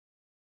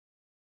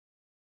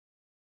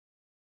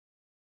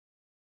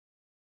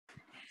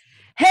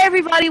Hey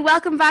everybody,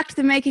 welcome back to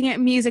the Making It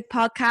Music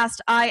podcast.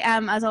 I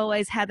am, as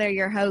always, Heather,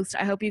 your host.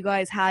 I hope you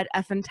guys had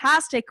a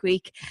fantastic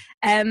week.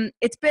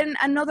 It's been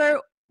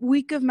another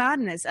week of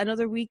madness,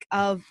 another week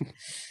of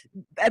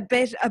a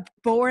bit of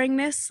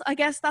boringness, I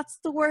guess that's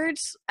the word,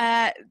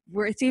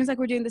 where it seems like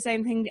we're doing the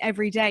same thing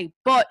every day,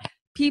 but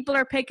people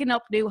are picking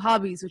up new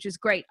hobbies, which is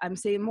great. I'm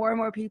seeing more and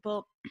more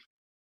people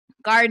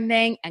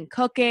gardening and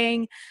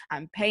cooking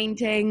and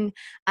painting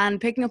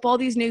and picking up all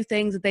these new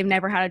things that they've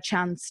never had a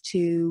chance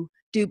to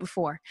do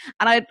before.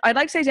 And I'd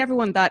like to say to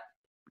everyone that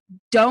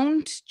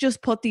don't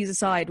just put these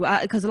aside,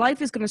 because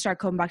life is going to start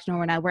coming back to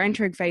normal now. We're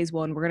entering phase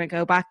one. We're going to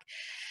go back,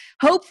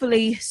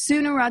 hopefully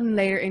sooner rather than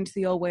later, into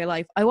the old way of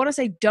life. I want to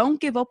say,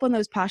 don't give up on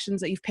those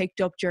passions that you've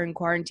picked up during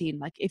quarantine.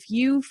 Like, if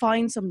you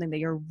find something that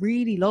you're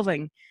really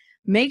loving,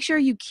 make sure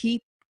you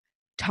keep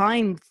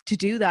time to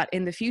do that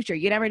in the future.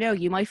 You never know,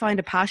 you might find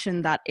a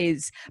passion that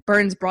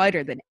burns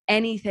brighter than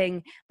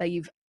anything that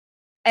you've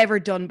ever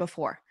done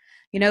before.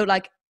 You know,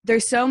 like,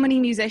 there's so many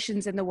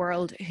musicians in the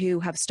world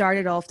who have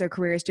started off their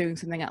careers doing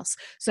something else.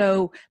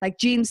 So like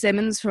Gene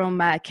Simmons from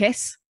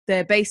Kiss,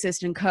 the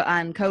bassist and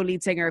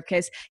co-lead singer of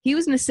Kiss, he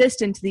was an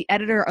assistant to the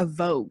editor of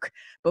Vogue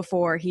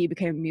before he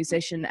became a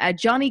musician.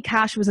 Johnny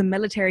Cash was a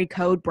military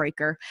code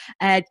breaker.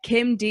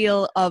 Kim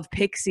Deal of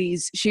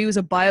Pixies, she was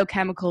a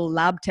biochemical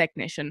lab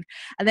technician.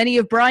 And then you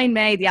have Brian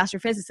May, the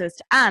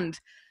astrophysicist, and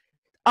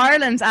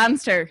Ireland's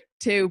answer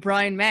to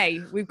Brian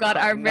May. We've got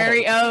our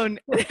very own.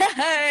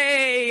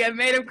 Hey, I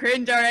made him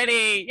cringe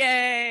already.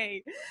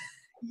 Yay.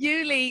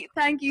 Yuli,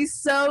 thank you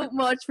so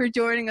much for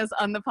joining us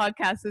on the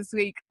podcast this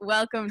week.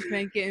 Welcome to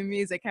Making It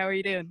Music. How are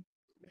you doing?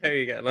 There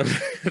you go.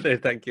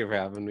 Thank you for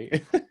having me.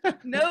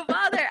 No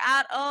bother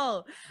at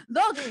all.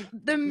 Look,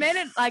 the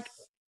minute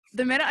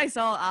I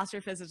saw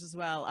astrophysicist as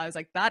well, I was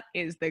like, that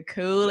is the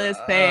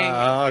coolest thing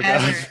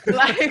ever.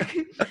 Like,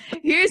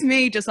 here's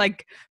me just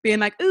like being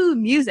like, ooh,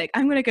 music,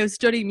 I'm gonna go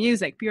study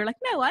music. But you're like,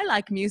 no, I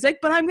like music,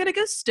 but I'm gonna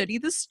go study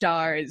the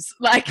stars.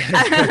 Like,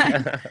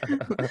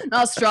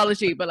 not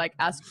astrology, but like,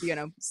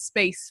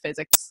 space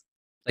physics.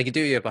 Like, you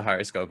do you have a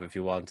horoscope if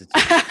you wanted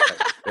to.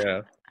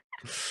 Yeah.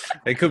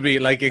 It could be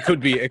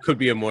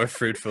a more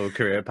fruitful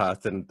career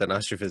path than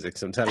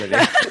astrophysics, I'm telling you.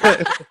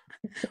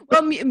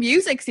 Well,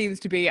 music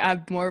seems to be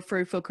a more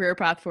fruitful career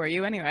path for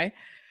you anyway.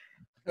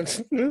 We'll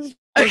see. Well,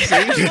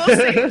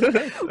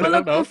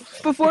 look,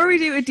 before we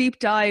do a deep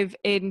dive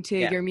into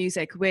your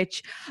music,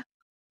 which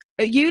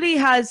Yuli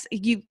has,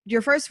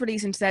 your first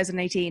release in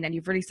 2018, and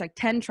you've released like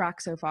 10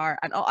 tracks so far,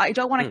 and I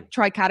don't want to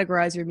try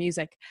categorize your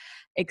music,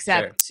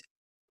 except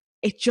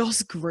it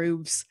just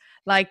grooves.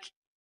 Like,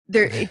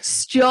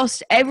 it's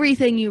just,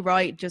 everything you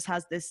write just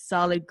has this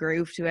solid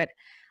groove to it,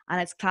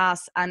 and it's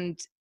class. And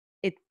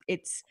I'm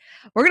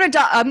gonna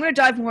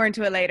dive more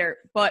into it later,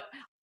 but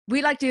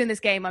we like doing this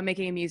game on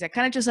Making It Music,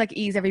 kind of just like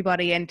ease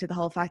everybody into the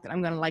whole fact that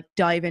I'm gonna like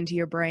dive into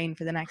your brain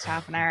for the next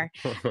half an hour.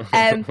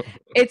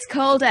 It's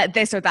called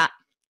This or That,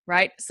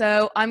 right?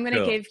 So I'm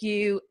gonna give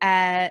you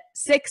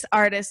 6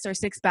 artists or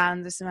 6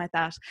 bands or something like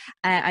that,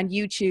 and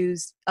you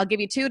choose. I'll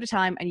give you 2 at a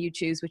time, and you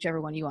choose whichever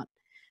one you want.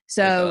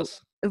 So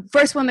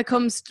first one that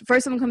comes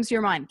to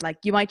your mind. Like,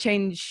 you might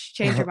change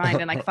your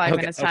mind in like 5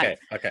 minutes time.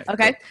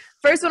 Okay.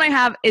 First one I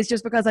have is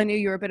just because I knew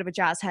you were a bit of a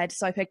jazz head,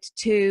 so I picked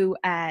 2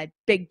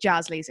 big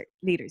jazz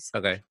leaders.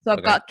 Okay. So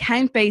I've got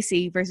Count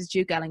Basie versus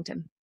Duke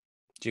Ellington.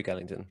 Duke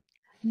Ellington.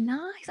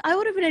 Nice. I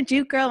would have been a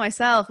Duke girl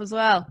myself as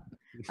well.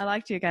 I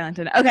like Duke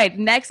Ellington. Okay,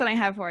 next one I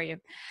have for you.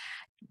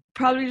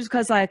 Probably just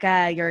because like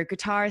your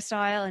guitar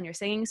style and your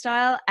singing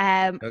style.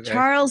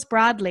 Charles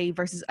Bradley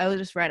versus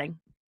Otis Redding.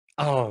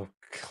 Oh,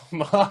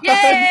 come on.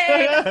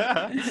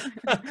 Yay!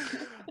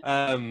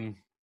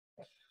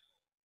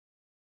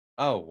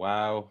 Oh,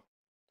 wow.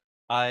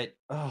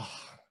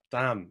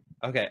 Damn.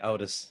 Okay,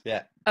 Otis.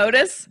 Yeah.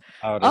 Otis?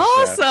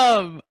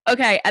 Awesome. Yeah.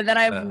 Okay, and then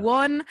I have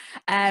one,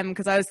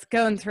 because I was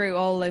going through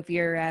all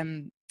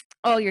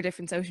your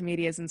different social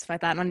medias and stuff like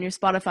that, and on your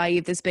Spotify you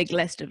have this big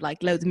list of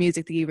like loads of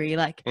music that you really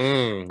like.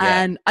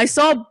 And I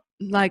saw,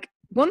 like,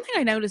 one thing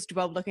I noticed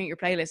while looking at your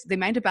playlist, the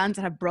amount of bands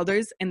that have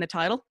brothers in the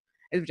title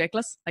is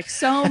ridiculous. Like,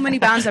 so many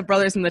bands have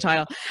brothers in the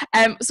title.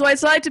 So I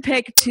decided to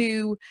pick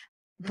 2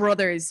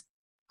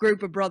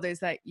 group of brothers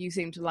that you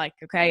seem to like.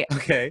 Okay.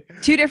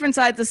 2 different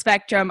sides of the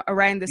spectrum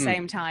around the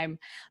same time.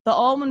 The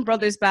Allman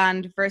Brothers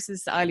Band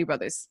versus the Isley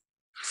Brothers.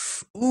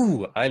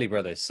 Ooh, Isley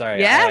Brothers.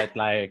 Sorry. Yeah. A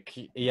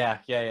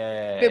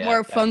bit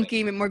more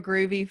funky, a bit more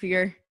groovy for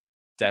your.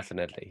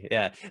 Definitely.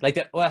 Yeah. Like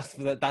that. Well,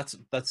 that's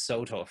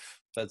so tough.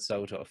 That's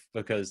so tough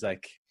because,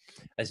 like,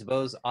 I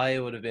suppose I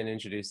would have been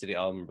introduced to the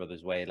Allman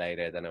Brothers way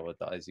later than I would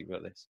the Isley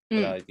Brothers,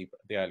 the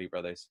Isley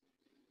Brothers,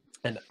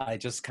 and I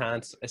just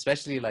can't.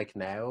 Especially like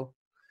now,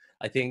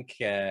 I think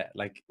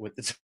like with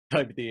the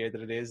time of the year that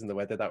it is and the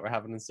weather that we're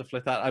having and stuff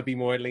like that, I'd be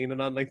more leaning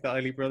on like the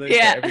Isley Brothers.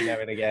 Yeah. But every now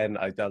and again,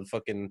 I'll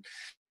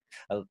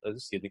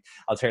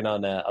turn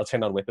on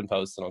Whip and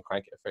Post and I'll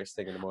crank it first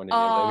thing in the morning.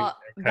 Oh,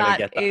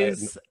 that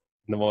is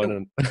in the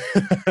morning.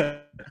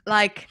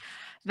 Like,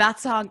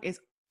 that song is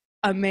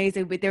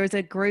amazing. But there was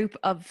a group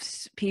of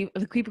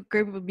people,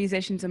 group of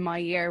musicians in my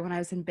year when I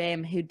was in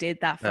BIM who did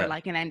that for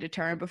like an end of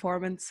term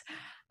performance.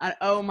 And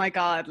oh my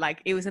God,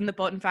 like it was in the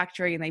Button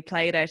Factory and they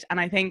played it. And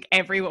I think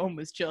everyone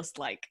was just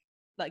like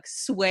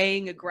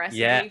swaying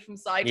aggressively from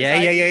side to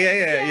side.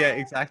 Yeah,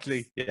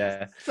 exactly.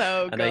 Yeah.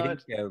 So And I think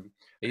good.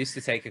 I used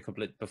to take a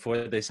couple of, before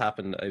this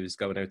happened, I was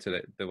going out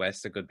to the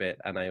West a good bit,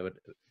 and I would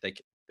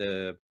like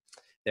their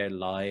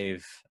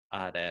live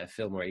at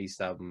Fillmore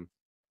East album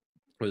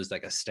was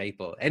like a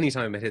staple.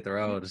 Anytime I hit the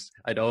road,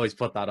 I'd always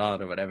put that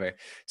on or whatever,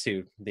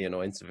 to the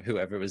annoyance of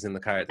whoever was in the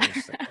car. They were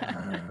just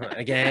like,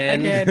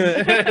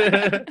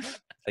 again.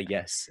 Like,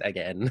 yes,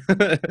 again.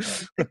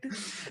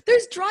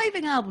 There's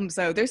driving albums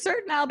though. There's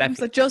certain albums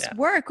that just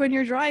work when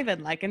you're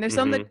driving, like, and there's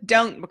some that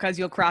don't because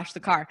you'll crash the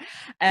car.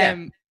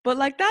 But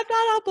like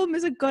that album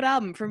is a good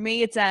album. For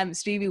me, it's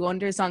Stevie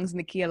Wonder's Songs in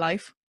the Key of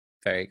Life.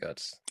 Very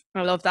good.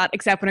 I love that,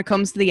 except when it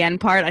comes to the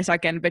end part, I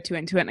start getting a bit too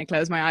into it and I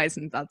close my eyes,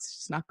 and that's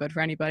just not good for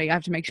anybody. I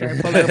have to make sure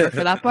I pull over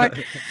for that part.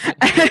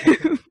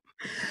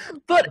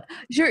 But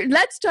sure,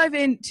 let's dive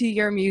into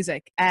your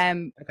music.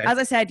 As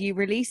I said, you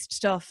released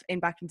stuff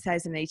back in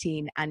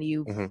 2018, and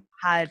you've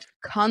had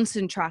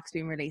constant tracks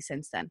being released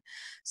since then.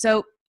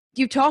 So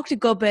you talked a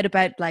good bit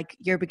about like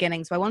your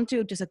beginnings, but I want to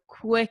do just a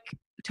quick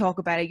talk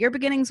about it. Your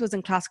beginnings was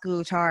in classical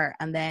guitar,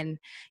 and then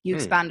you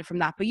expanded from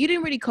that, but you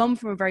didn't really come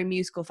from a very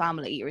musical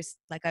family. You were,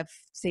 like I've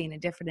seen in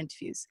different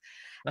interviews.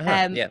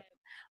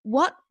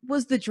 What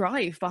was the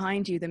drive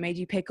behind you that made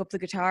you pick up the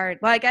guitar?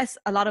 Well, I guess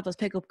a lot of us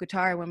pick up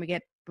guitar when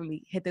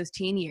we hit those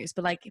teen years,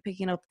 but like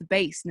picking up the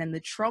bass and then the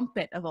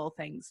trumpet of all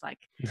things, like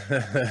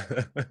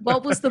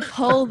what was the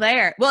pull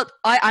there? Well,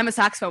 I'm a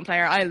saxophone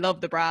player. I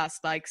love the brass,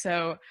 like,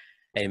 so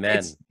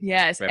amen.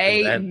 Yes,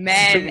 Represent.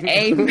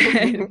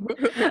 amen.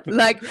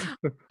 Like,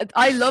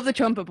 I love the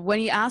trumpet, but when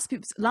you ask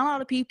people, a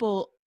lot of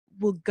people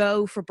will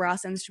go for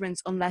brass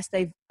instruments unless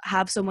they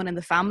have someone in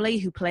the family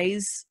who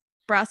plays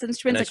brass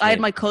instruments. Like I had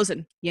my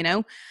cousin,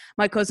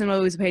 my cousin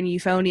always playing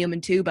euphonium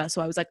and tuba,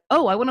 so I was like,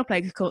 oh, I want to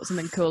play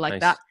something cool like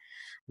that.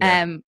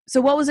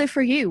 So what was it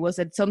for you? Was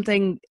it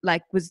something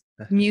like, was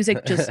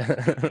music just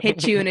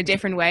hit you in a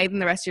different way than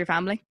the rest of your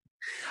family?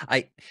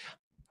 I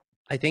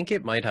think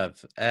it might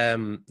have.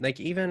 Like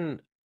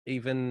even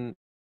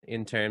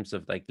in terms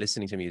of like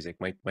listening to music,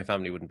 my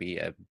family wouldn't be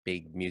a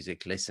big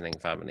music listening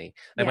family.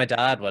 Like my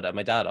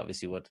dad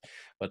obviously would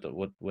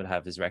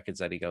have his records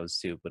that he goes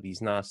to, but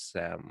he's not.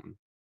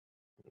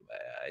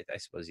 I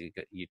suppose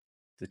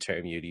the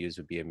term you'd use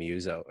would be a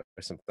muso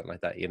or something like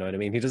that. You know what I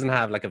mean? He doesn't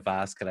have like a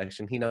vast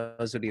collection. He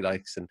knows what he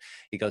likes and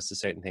he goes to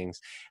certain things.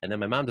 And then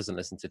my mom doesn't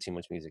listen to too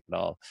much music at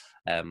all.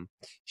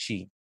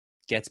 She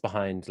gets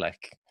behind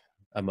like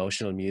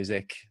emotional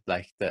music,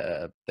 like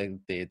the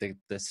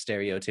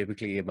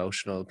stereotypically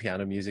emotional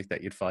piano music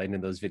that you'd find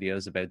in those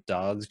videos about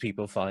dogs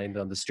people find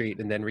on the street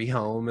and then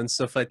rehome and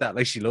stuff like that.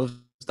 Like she loves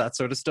that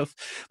sort of stuff,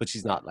 but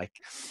she's not like,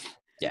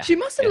 she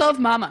must have loved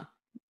Mama.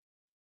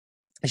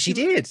 She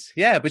did,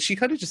 yeah, but she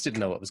kind of just didn't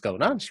know what was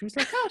going on. She was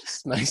like, oh, this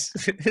is nice.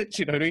 Do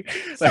you know what I mean?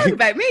 Talk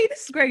about me,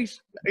 this is great.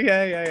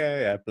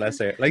 Yeah, bless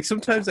her. Like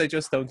sometimes I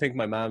just don't think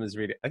my mom is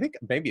really, I think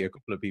maybe a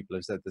couple of people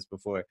have said this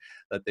before,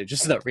 that they're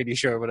just not really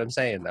sure what I'm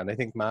saying. And I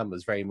think mom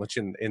was very much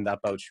in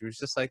that boat. She was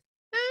just like,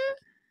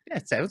 yeah,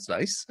 it sounds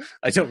nice.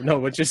 I don't know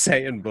what you're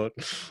saying, but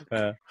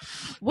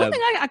one thing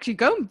I actually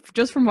go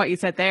just from what you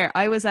said there,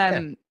 I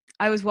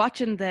was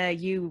watching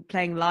you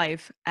playing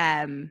live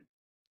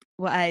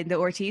the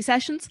RT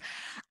sessions,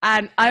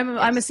 and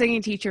I'm a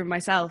singing teacher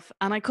myself,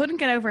 and I couldn't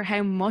get over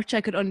how much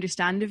I could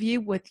understand of you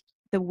with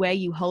the way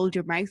you hold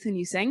your mouth when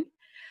you sing.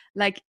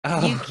 Like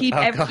you keep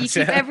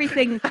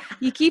everything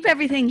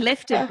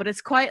lifted, but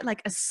it's quite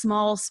like a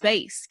small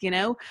space,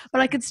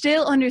 but I could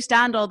still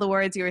understand all the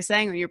words you were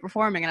saying when you're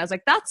performing, and I was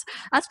like, that's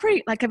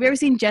pretty. Like, have you ever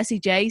seen Jessie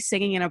J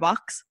singing in a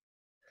box?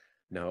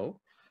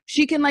 No.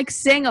 She can like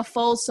sing a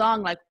full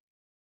song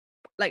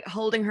like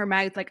holding her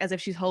mouth like as if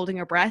she's holding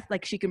her breath.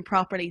 Like she can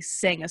properly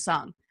sing a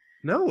song.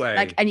 No way.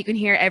 Like, and you can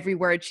hear every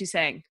word she's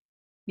saying.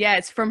 Yeah,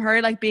 it's from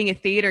her like being a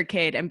theater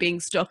kid and being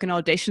stuck in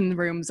audition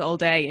rooms all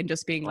day and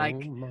just being like,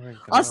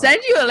 I'll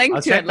send you a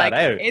link to it. Like,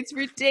 it's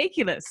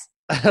ridiculous.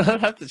 I'll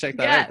have to check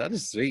that out. That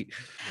is sweet.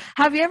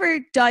 Have you ever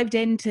dived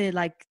into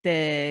like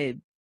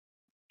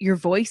your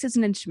voice as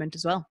an instrument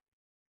as well?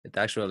 The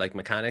actual like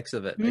mechanics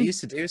of it. I used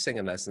to do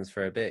singing lessons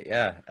for a bit.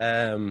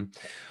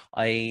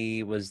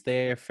 I was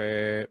there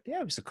for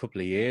it was a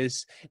couple of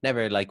years.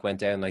 Never like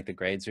went down like the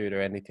grades route or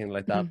anything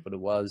like that, but it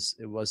was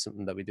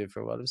something that we did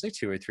for a while. It was like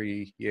 2 or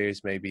 3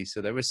 years maybe.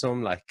 So there was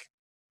some like,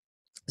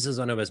 this is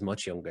when I was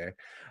much younger.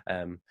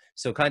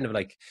 So kind of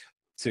like,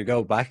 to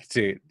go back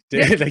to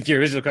like your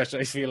original question,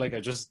 I feel like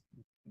I just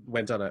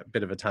went on a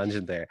bit of a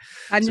tangent there.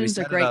 Tangents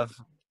are great.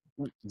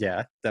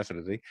 Yeah,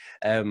 definitely.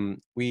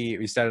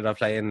 We started off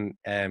playing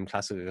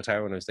classical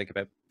guitar when I was like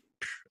about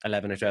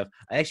 11 or 12.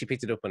 I actually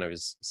picked it up when I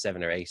was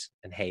 7 or 8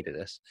 and hated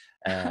it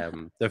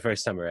the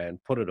first time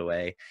around, put it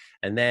away,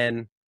 and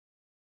then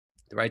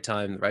the right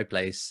time, the right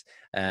place,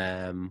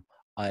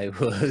 I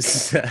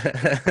was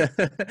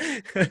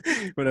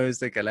when I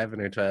was like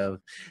 11 or 12,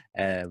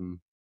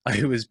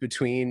 I was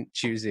between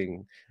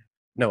choosing.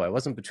 No, I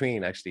wasn't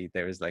between, actually.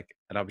 There was like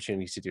an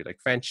opportunity to do like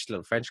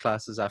little French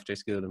classes after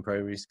school in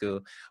primary school,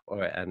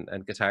 or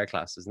and guitar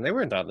classes, and they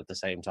weren't on at the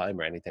same time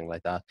or anything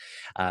like that.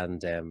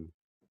 And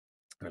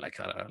or like,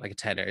 I don't know, like a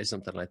tenner or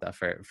something like that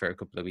for a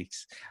couple of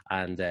weeks.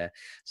 And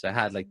so I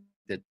had like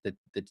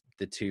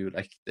the two,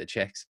 like the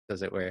checks,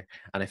 as it were,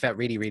 and I felt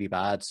really really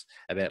bad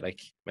about like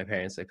my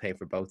parents like paying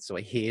for both, so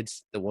I hid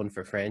the one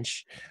for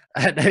French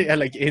and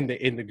like in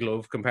the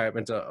glove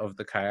compartment of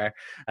the car,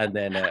 and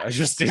then I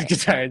just did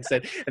guitar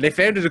instead. And they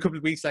found it a couple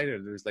of weeks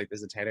later. There was like,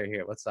 there's a tenner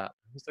here, what's that?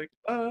 I was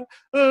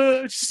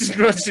like just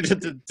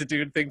wanted to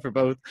do a thing for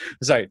both.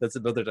 Sorry, that's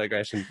another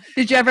digression.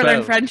 Did you ever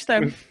learn 12. French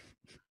though?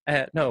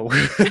 No.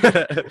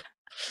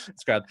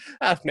 It's grand.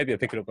 Maybe I'll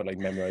pick it up on like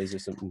Memrise or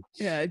something.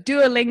 Yeah,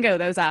 Duolingo,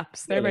 those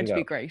apps, they're meant to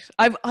be Duolingo. great.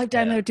 I've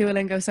downloaded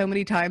Duolingo so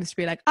many times to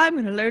be like, I'm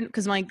going to learn,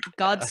 because my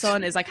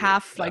godson is like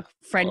half like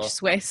French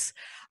Swiss.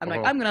 I'm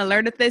like, I'm going to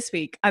learn it this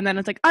week. And then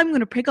it's like, I'm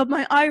going to pick up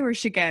my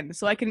Irish again,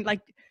 so I can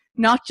like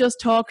not just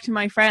talk to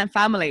my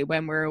family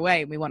when we're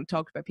away and we want to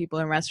talk about people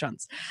in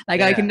restaurants. Like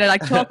I can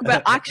like talk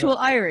about actual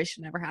Irish.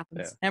 Never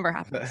happens. Never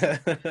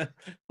happens.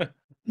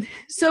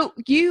 So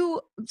you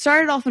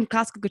started off in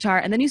classical guitar,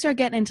 and then you started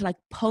getting into like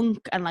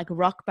punk and like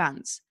rock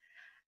bands.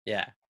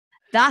 Yeah,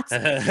 that's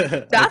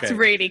okay.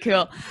 really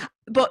cool.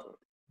 But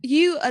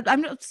you,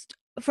 I'm not,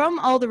 from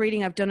all the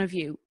reading I've done of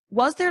you,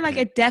 was there like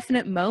a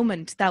definite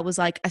moment that was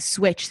like a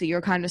switch that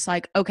you're kind of just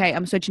like, okay,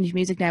 I'm switching to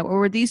music now? Or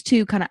were these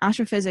two kind of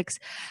astrophysics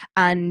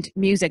and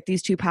music,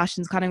 these two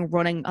passions kind of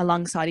running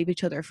alongside of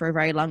each other for a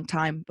very long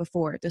time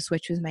before the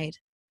switch was made?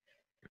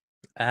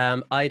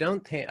 I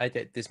don't think I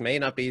did. This may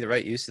not be the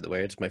right use of the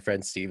word. My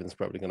friend Steven's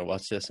probably going to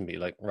watch this and be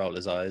like, roll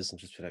his eyes and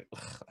just be like,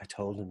 I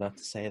told him not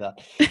to say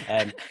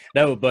that.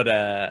 No, but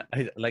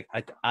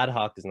ad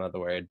hoc is not the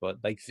word, but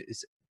like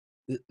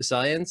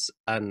science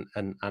and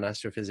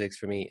astrophysics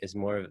for me is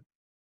more of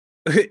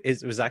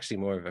it was actually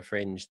more of a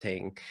fringe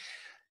thing,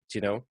 do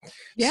you know?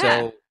 Yeah.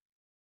 So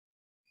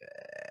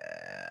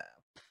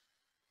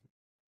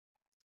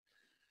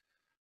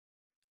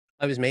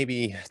I was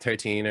maybe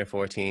 13 or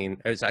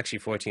 14. I was actually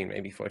 14,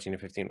 maybe 14 or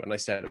 15 when I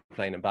started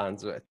playing in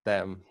bands with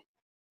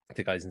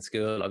the guys in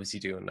school,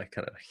 obviously doing like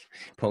kind of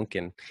like punk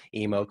and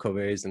emo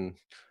covers and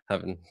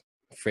having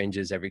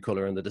fringes every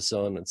color under the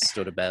sun and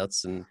studded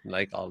belts and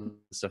like all the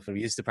stuff. And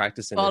we used to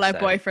practice in Fall this Out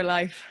Boy for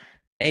life.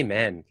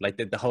 Amen. Like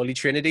the Holy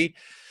Trinity: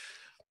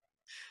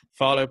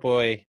 Fall Out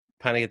Boy,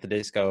 Panic at the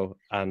Disco,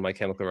 and My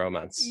Chemical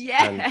Romance.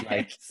 Yes.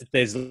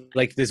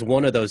 And there's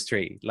one of those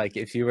three. Like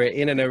if you were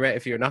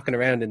if you're knocking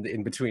around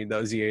in between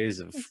those years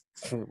of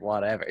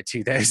whatever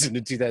 2000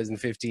 and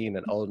 2015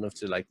 and old enough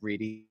to like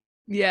really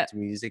to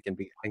music and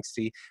be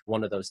angsty,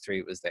 one of those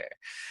three was there,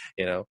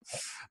 you know.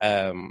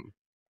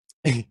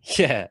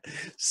 Yeah,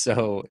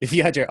 so if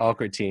you had your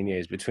awkward teen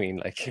years between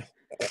like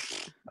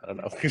I don't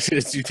know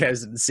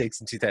 2006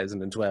 and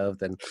 2012,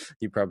 then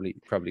you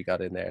probably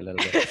got in there a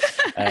little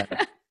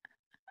bit.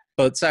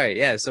 But sorry,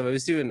 yeah, so I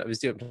was doing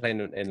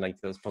playing in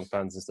like those punk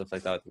bands and stuff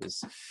like that. It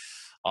was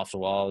Off the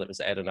Wall, it was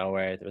Out of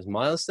Nowhere, there was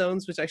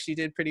Milestones, which actually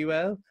did pretty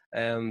well.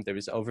 There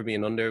was Over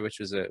Being Under,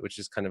 which is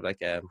kind of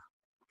like a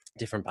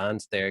different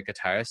band. Their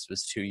guitarist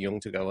was too young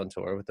to go on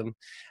tour with them,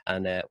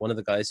 and one of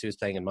the guys who was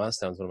playing in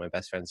Milestones, one of my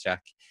best friends,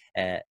 Jack,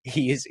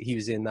 he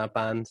was in that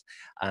band,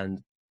 and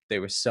they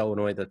were so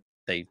annoyed that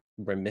they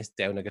were missed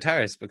down a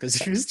guitarist because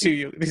he was too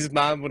young. His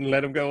mom wouldn't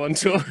let him go on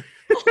tour.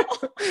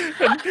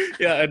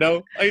 Yeah, I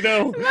know.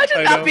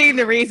 Imagine that being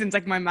the reasons,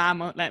 like, my mom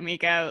won't let me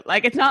go.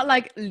 Like, it's not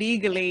like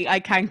legally I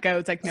can't go.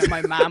 It's like, no,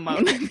 my mom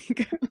won't let me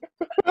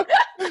go.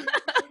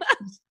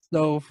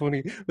 So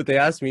funny. But they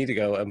asked me to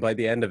go, and by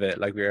the end of it,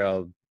 like, we were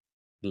all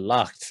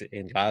locked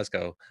in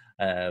Glasgow,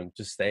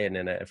 just staying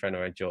in a friend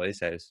of our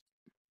Joy's house.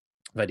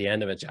 By the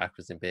end of it, Jack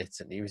was in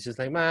bits, and he was just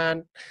like,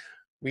 man,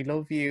 we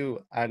love you,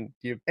 and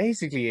you're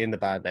basically in the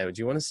band now. Do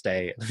you want to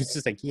stay? And I was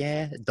just like,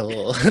 yeah,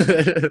 duh.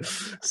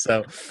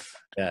 So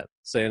I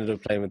ended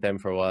up playing with them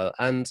for a while.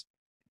 And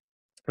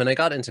when I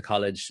got into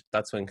college,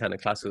 that's when kind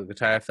of classical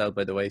guitar fell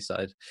by the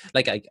wayside.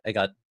 Like I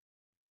got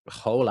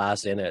whole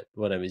ass in it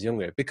when I was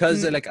younger,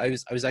 because like I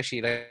was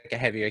actually like a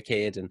heavier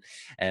kid,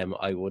 and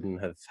I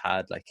wouldn't have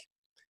had like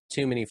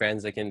too many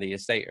friends like in the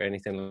estate or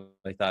anything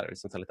like that or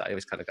something like that. I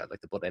always kind of got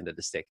like the butt end of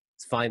the stick.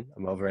 It's fine,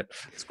 I'm over it,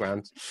 it's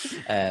grand.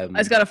 I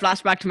just got a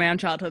flashback to my own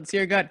childhood, so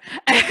you're good.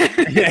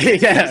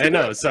 yeah, I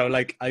know. So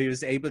like I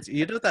was able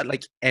to, that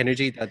like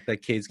energy that the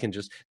kids can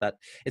just, that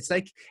it's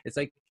like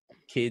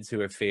kids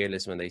who are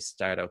fearless when they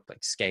start out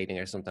like skating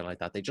or something like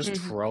that. They just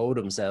throw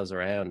themselves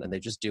around and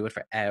they just do it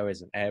for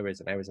hours and hours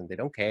and hours, and they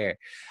don't care.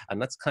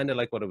 And that's kind of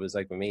like what it was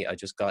like with me. I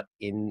just got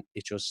in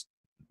it, just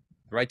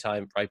right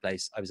time, right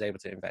place. I was able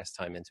to invest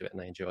time into it,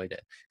 and I enjoyed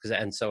it.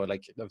 And so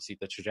like obviously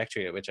the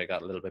trajectory at which I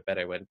got a little bit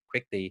better went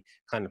quickly,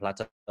 kind of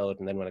plateaued,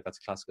 and then when I got to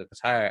classical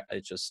guitar,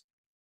 it just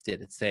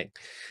did its thing,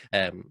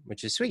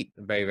 which is sweet.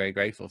 I'm very, very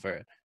grateful for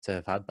it, to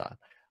have had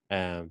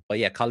that. But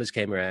yeah, college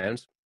came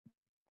around,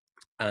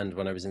 And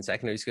when I was in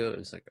secondary school, it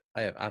was like,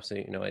 I have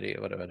absolutely no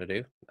idea what I want to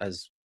do,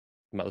 as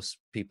most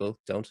people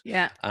don't.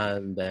 Yeah.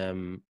 And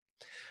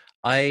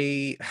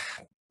I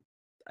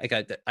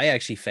I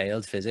actually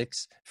failed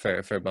physics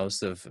for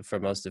most of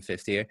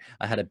fifth year.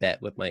 I had a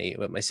bet with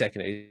my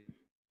secondary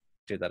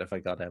teacher that if I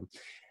got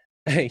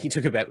he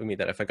took a bet with me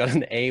that if I got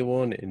an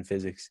A1 in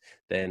physics,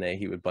 then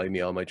he would buy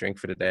me all my drink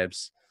for the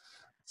Debs.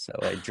 So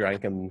I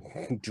drank him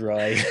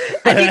dry.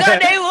 And you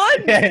got an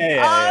A1?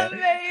 Yeah.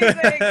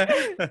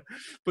 Amazing.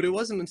 But it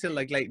wasn't until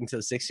like late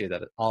until sixth year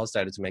that it all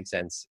started to make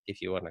sense,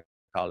 if you want to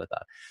call it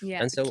that. Yeah,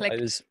 And it so I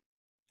clicked. was,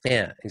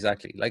 yeah,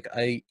 exactly. Like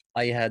I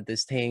had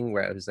this thing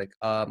where I was like,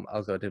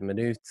 I'll go to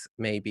Maynooth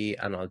maybe,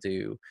 and I'll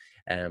do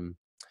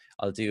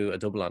a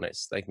double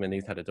honors. Like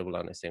Maynooth had a double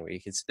honors thing where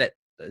you could split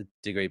a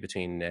degree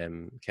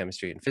between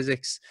chemistry and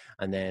physics,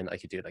 and then I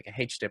could do like a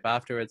H dip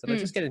afterwards, and I'd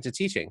just get into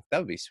teaching. That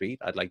would be sweet.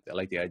 I like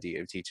the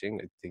idea of teaching.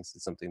 I think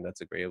it's something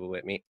that's agreeable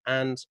with me,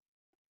 and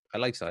I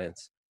like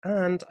science,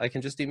 and I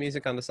can just do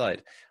music on the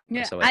side.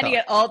 Yeah, So I and you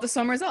thought, get all the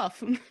summers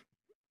off.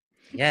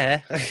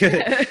 yeah.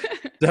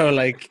 So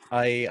like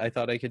I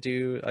thought I could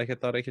do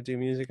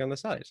music on the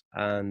side,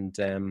 and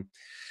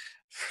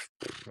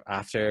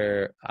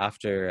after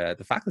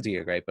the faculty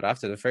are great, but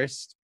after the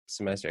first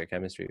semester of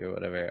chemistry or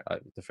whatever,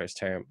 the first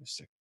term, was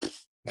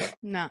like,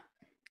 No.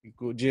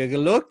 good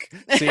look,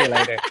 see you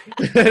later.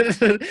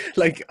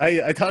 Like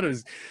I thought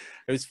it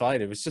was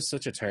fine. It was just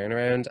such a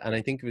turnaround, and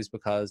I think it was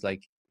because I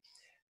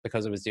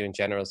was doing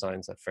general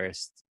science at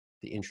first,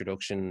 the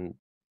introduction,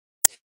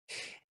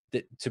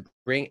 to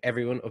bring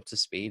everyone up to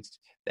speed,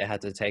 they had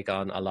to take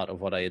on a lot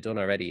of what I had done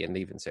already in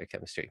leaving cert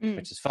chemistry,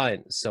 which is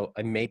fine. So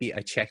I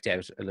checked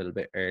out a little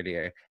bit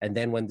earlier, and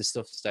then when the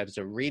stuff started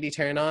to really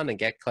turn on and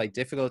get quite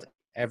difficult,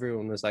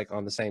 everyone was like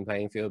on the same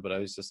playing field, but I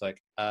was just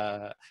like,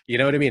 you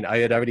know what I mean? I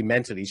had already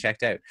mentally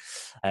checked out.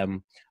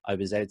 I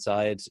was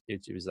outside.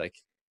 It was like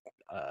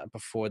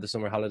before the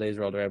summer holidays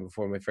rolled around,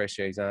 before my first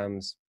year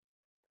exams.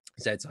 I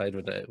was outside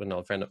with an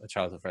old friend, a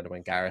childhood friend of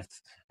mine,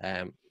 Gareth. We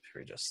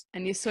were just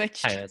And you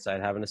switched. hanging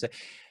outside having a say.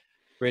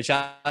 We were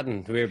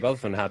chatting. We were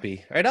both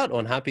unhappy, or not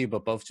unhappy,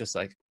 but both just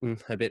like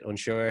a bit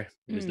unsure.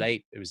 It was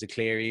late. It was a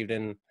clear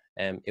evening.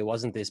 It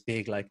wasn't this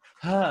big like,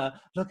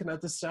 looking at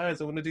the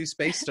stars, I want to do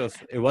space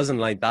stuff. It wasn't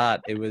like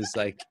that. It was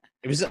like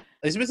it was a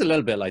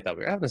little bit like that.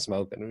 We were having a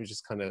smoke and we were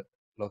just kind of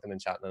looking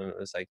and chatting, and it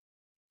was like,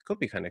 could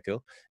be kind of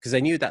cool, because I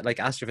knew that like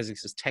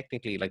astrophysics was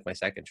technically like my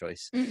second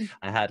choice.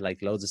 I had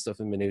like loads of stuff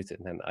in Maynooth,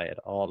 and then I had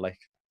all like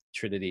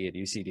Trinity and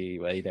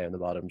UCD way down the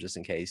bottom just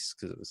in case,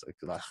 because it was like,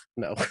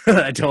 no,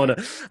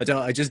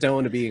 I just don't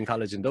want to be in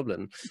college in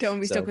Dublin. Don't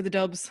be stuck with the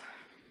dubs.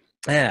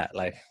 Yeah,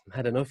 like I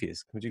had enough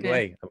use. Would you go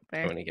away?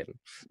 I'm only kidding.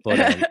 But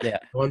yeah,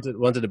 I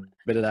wanted a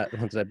bit of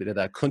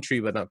that country,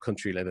 but not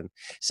country living.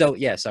 So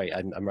yeah, sorry,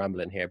 I'm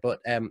rambling here. But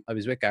I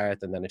was with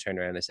Gareth, and then I turned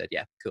around and I said,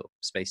 yeah, cool,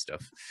 space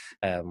stuff.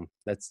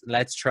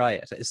 Let's try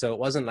it. So it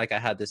wasn't like I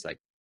had this like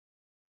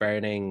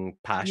burning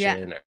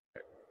passion or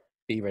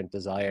fervent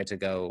desire to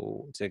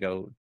go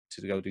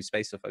do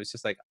space stuff. I was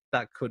just like,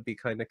 that could be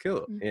kind of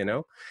cool, you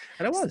know?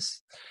 And it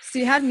was. So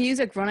you had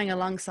music running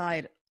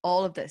alongside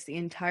all of this the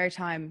entire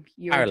time.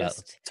 You were Parallel.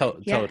 just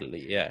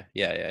Totally, yeah.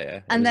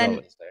 And then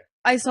always there.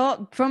 I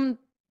saw from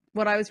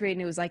what I was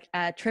reading, it was like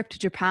a trip to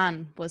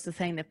Japan was the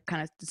thing that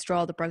kind of the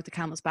straw that broke the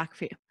camel's back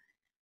for you.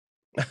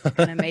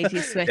 Kind of made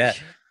you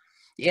switch.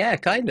 Yeah,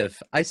 kind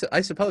of. I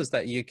suppose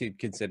that you could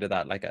consider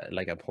that like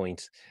a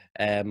point.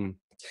 I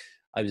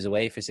was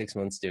away for 6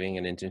 months doing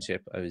an internship.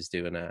 I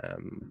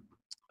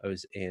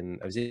was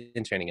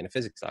interning in a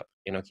physics lab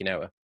in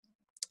Okinawa.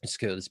 It's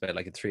cool. It's about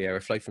like a 3-hour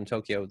flight from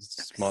Tokyo. It's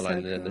a small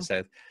island in the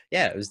south.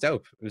 Yeah, it was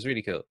dope. It was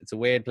really cool. It's a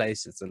weird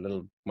place. It's a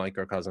little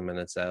microcosm in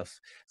itself.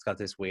 It's got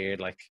this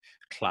weird like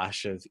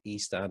clash of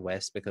east and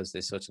west, because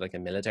there's such like a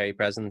military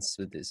presence.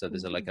 So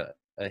there's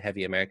a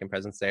heavy American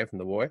presence there from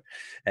the war,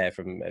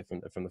 from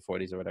the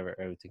 40s or whatever.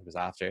 I think it was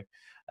after,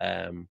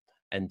 and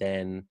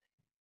then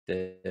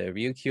the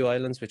Ryukyu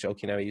Islands, which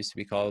Okinawa used to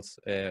be called,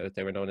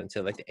 they were known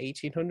until like the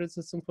 1800s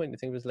at some point. I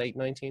think it was late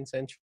 19th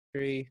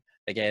century.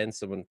 Again,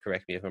 someone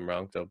correct me if I'm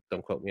wrong.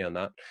 Don't quote me on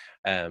that.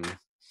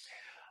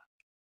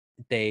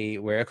 They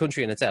were a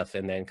country in itself,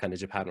 and then kind of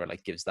Japan were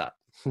like gives that,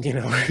 you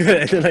know, like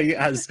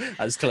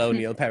as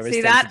colonial powers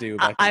See tend that? to do.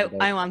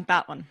 I want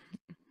that one.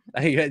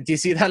 Do you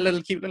see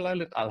that cute little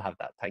island? I'll have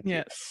that. Thank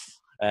you.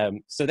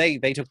 So they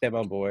took them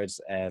on board,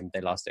 and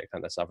they lost their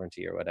kind of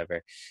sovereignty or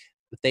whatever.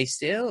 But they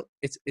still,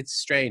 it's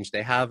strange.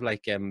 They have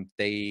like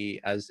they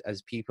as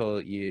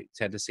people, you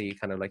tend to see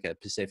kind of like a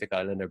Pacific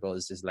Islander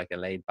buzz is like a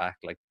laid back,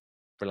 like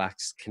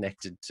relaxed,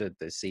 connected to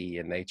the sea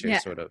and nature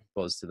sort of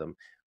buzz to them.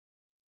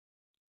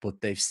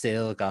 But they've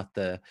still got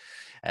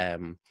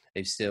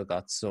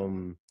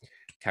some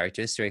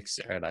characteristics,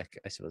 or like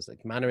I suppose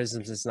like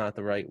mannerisms is not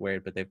the right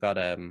word, but they've got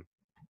a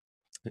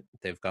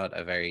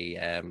very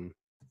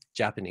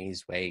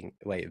Japanese way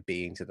of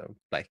being to them.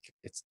 Like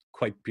it's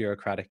quite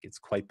bureaucratic, it's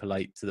quite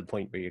polite, to the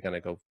point where you're gonna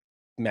go,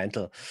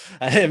 mental.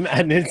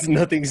 And it's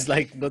nothing's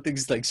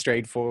like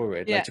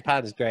straightforward. Yeah. Like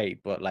Japan is great,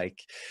 but like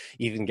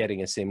even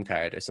getting a SIM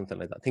card or something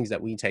like that, things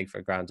that we take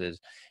for granted,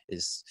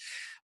 is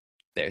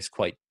there's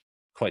quite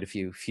a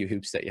few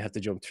hoops that you have to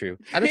jump through,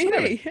 and it's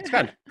whatever, Really? it's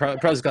grand. Pros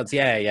and cons,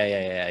 yeah,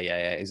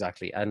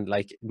 exactly. And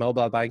like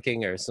mobile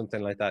banking or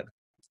something like that,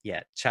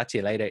 yeah, chat to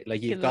you later.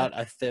 Like you've Good got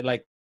luck.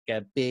 like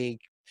a big,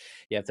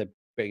 you have to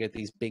get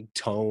these big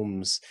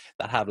tomes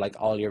that have like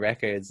all your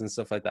records and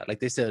stuff like that. Like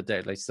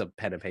they're like some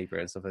pen and paper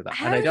and stuff like that.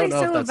 How And I are don't they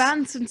know if so that's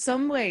advanced in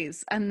some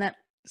ways and that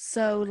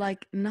so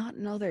like not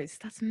in others?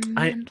 That's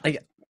I mental. I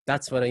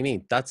that's what I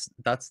mean. That's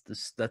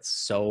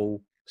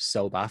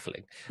so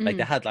baffling. Like Mm.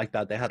 they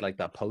had like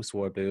that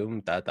post-war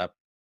boom, that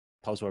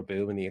post-war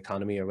boom in the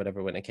economy or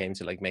whatever, when it came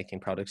to like making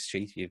products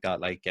cheap. You've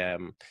got like a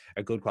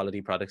good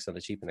quality products and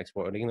are cheap and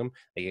exporting them.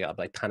 Like, you got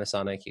like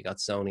Panasonic, you got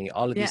Sony,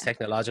 all of these Yeah.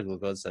 technological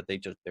goods that they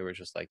were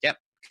just like, yep,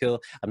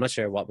 cool. I'm not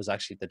sure what was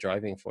actually the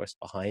driving force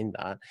behind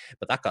that,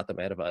 but that got them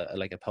out of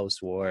a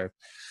post-war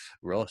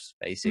rut.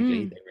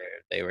 Basically, Mm.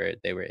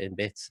 they were in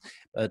bits.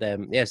 But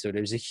yeah, so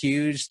there was a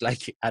huge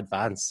like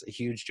advance, a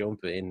huge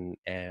jump in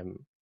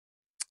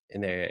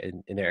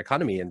their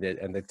economy and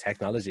the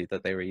technology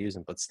that they were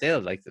using. But still,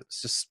 like,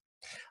 it's just,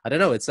 I don't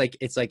know, it's like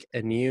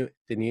the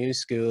new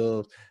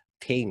school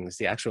things.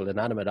 The actual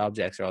inanimate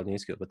objects are all new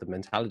school, but the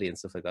mentality and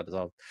stuff like that is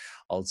all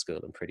old school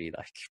and pretty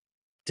like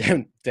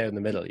down the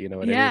middle, you know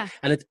what I mean? Yeah.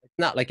 And it's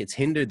not like it's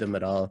hindered them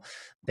at all.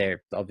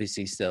 They're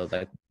obviously still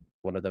like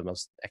one of the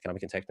most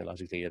economic and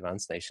technologically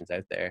advanced nations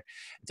out there.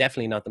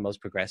 Definitely not the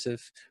most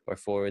progressive or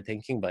forward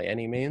thinking by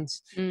any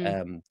means.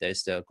 Mm. There's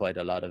still quite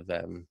a lot of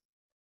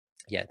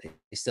yeah, they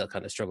still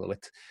kind of struggle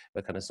with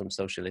kind of some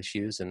social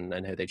issues and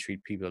how they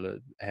treat people,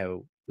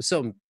 how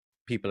some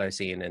people are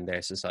seen in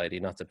their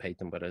society, not to paint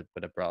them with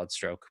a broad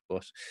stroke,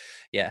 but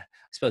yeah,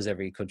 I suppose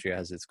every country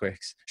has its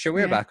quirks. Sure,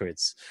 we're Yeah.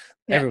 backwards.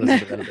 Yeah.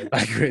 Everyone's a little bit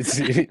backwards.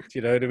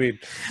 You know what I mean?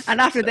 And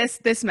after So,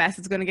 this mess,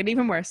 it's going to get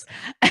even worse.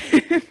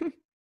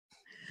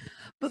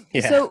 But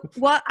yeah, so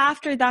what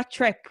after that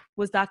trip,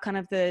 was that kind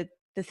of the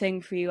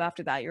thing for you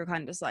after that? You were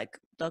kind of just like,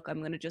 look, I'm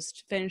going to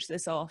just finish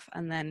this off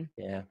and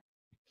yeah.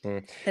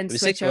 Mm. then It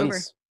was six switch over.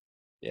 months.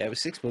 Yeah, it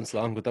was 6 months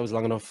long, but that was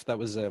long enough. That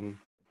was it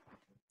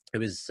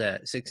was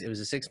it was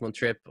a 6 month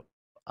trip.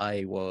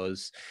 I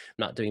was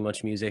not doing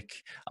much music.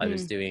 I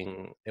was Mm.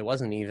 doing, it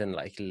wasn't even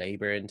like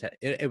labor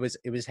it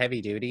was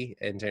heavy duty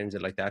in terms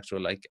of like the actual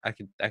like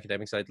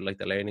academic side, like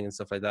the learning and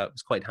stuff like that. It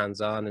was quite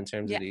hands-on in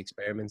terms of Yeah. the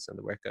experiments and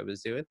the work I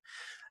was doing.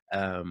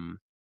 um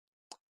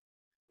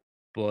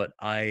but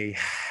I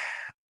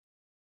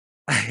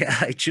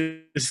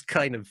just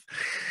kind of,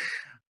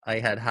 I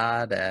had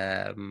had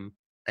I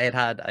had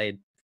had I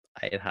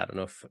had had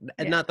enough.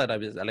 And Yeah. not that I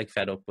was like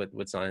fed up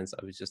with science.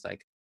 I was just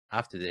like,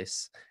 after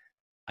this,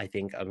 I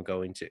think I'm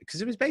going to,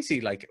 because it was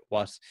basically like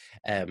what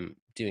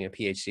doing a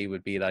PhD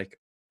would be like,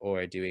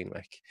 or doing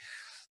like,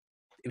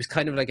 it was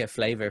kind of like a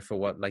flavor for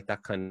what like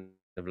that kind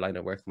of line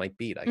of work might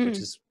be like, which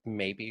Mm. is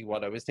maybe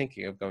what I was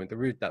thinking of going, the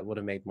route that would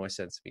have made more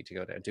sense to me, to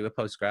go there, do a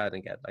postgrad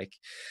and get like,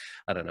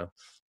 I don't know,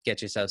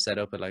 get yourself set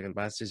up with like a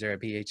master's or a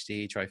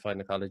PhD, try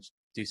find a college,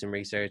 do some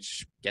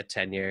research, get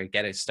tenure,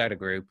 start a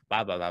group,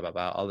 blah blah blah blah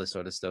blah, all this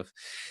sort of stuff,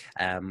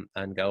 and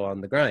go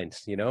on the grind,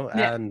 you know.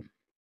 Yeah. And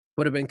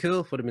would have been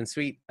cool, would have been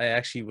sweet. I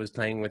actually was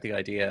playing with the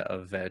idea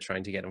of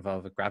trying to get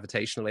involved with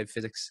gravitational wave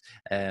physics.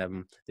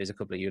 There's a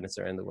couple of units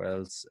around the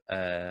world.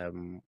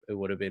 It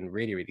would have been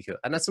really, really cool.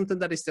 And that's something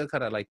that I still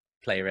kind of like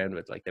play around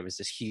with. Like there was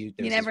this You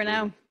never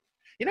know.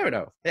 you never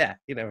know. Yeah,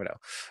 you never know.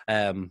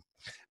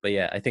 But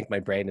yeah, I think my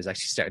brain is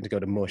actually starting to go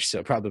to mush,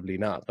 so probably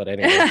not. But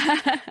anyway.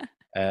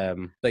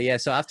 But yeah,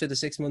 so after the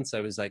 6 months,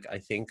 I was like, I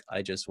think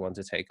I just want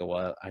to take a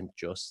while and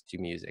just do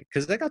music,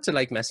 because I got to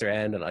like mess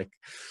around and like,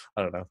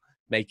 I don't know,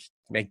 make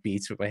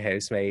beats with my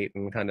housemate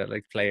and kind of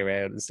like play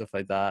around and stuff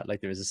like that.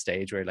 Like there was a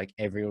stage where like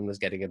everyone was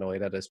getting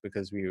annoyed at us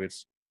because we would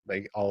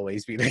like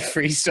always be like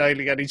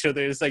freestyling at each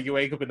other. It's like you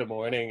wake up in the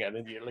morning and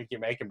then you're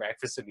making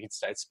breakfast and you'd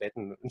start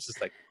spitting. It's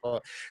just like,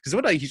 oh, because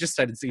one night he just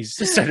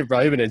started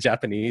rhyming in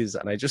Japanese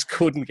and I just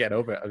couldn't get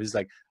over it. I was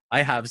like,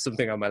 I have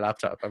something on my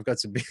laptop. I've got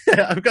some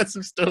I've got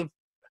some stuff.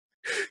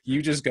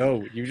 You just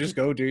go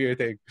do your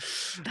thing.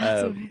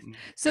 That's amazing.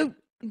 So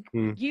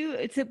mm,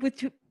 it's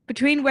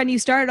between when you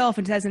started off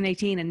in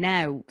 2018 and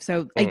now,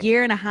 so a mm.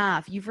 year and a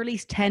half, you've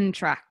released 10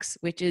 tracks,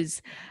 which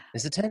is,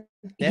 Is it 10?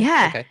 Yeah,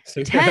 yeah, okay.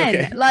 10.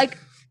 Okay. Like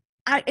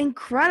an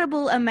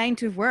incredible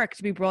amount of work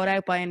to be brought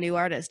out by a new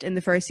artist in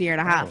the first year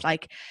and a half. Oh,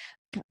 Like,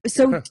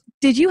 so huh.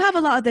 did you have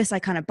a lot of this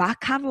like kind of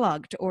back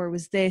catalogued, or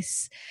is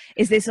this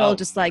all Oh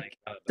just my like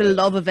God, the no.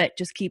 love of it,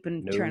 just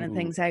keeping turning No.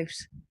 things out?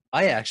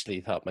 I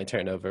actually thought my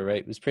turnover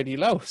rate was pretty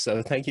low,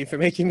 so thank you for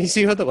making me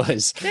see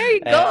otherwise. Very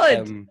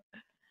good.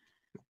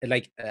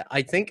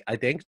 I think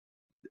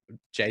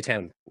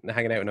J-Town,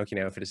 hanging out in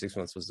Okinawa for the 6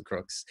 months was the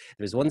crux.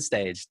 There was one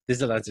stage,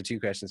 this will answer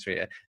two questions for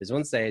you. There's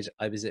one stage,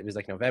 it was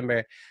like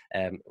November,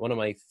 one of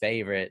my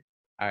favorite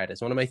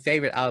artists, one of my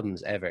favorite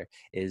albums ever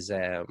is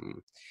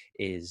Rising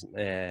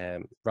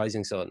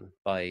Sun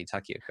by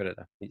Takia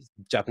Kurada. He's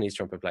a Japanese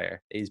trumpet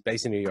player. He's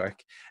based in New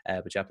York,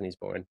 but Japanese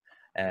born.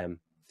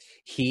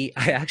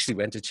 I actually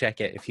went to check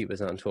it if he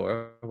was on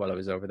tour while I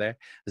was over there,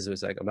 because it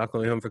was like, I'm not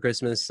going home for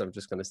Christmas, I'm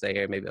just going to stay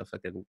here. Maybe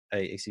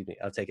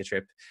I'll take a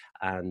trip.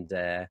 And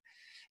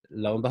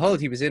lo and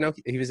behold, he was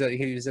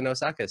in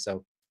Osaka.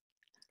 So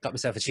got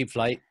myself a cheap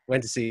flight,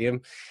 went to see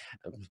him.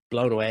 I was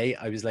blown away.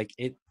 I was like,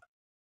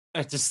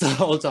 just the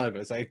whole time I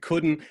was like, I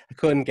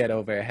couldn't get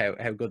over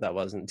how good that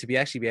was, and to be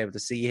able to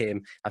see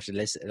him after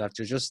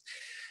just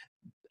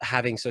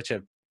having such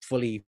a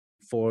fully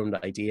formed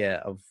idea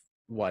of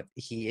what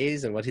he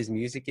is and what his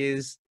music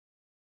is,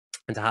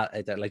 and to have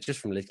like, just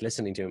from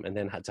listening to him, and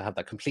then had to have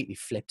that completely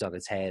flipped on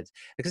its head,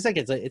 because like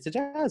it's a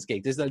jazz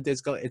gig.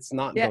 It's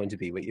not going to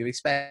be what you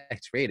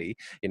expect, really.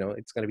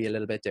 It's going to be a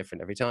little bit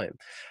different every time.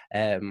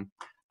 That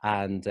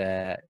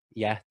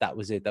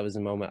was it. That was the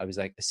moment I was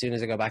like, as soon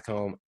as I go back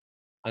home,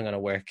 I'm going to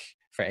work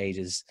for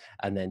ages,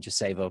 and then just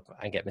save up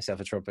and get myself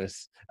a trumpet,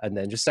 and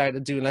then just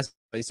started doing lessons.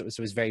 So it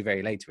was very,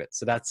 very late to it.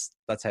 So that's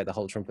how the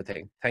whole trumpet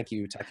thing. Thank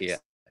you, Takia.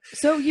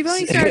 So you've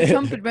only started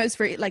trumpet most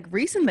for like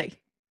recently?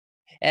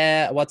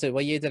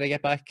 What year did I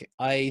get back?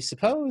 I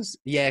suppose,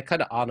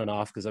 kind of on and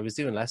off, because I was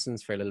doing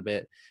lessons for a little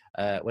bit.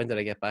 When did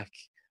I get back?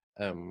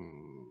 It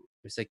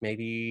was like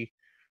maybe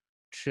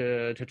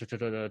it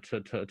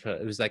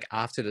was like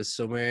after the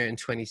summer in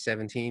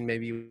 2017,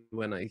 maybe,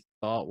 when I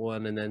bought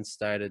one and then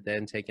started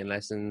taking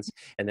lessons.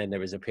 And then there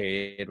was a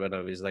period when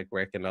I was like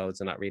working loads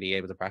and not really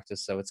able to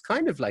practice. So it's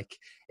kind of like,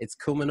 it's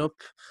coming up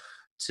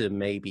to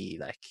maybe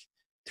like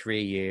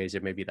 3 years or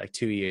maybe like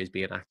 2 years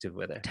being active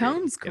with it.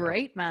 Tone's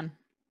great, man.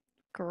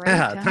 Great.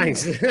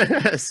 Thanks.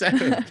 So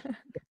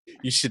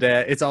you should,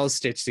 it's all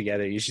stitched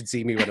together. You should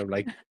see me when I'm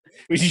like,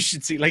 you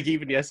should see, like,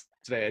 even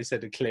yesterday I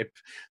sent a clip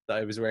that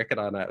I was working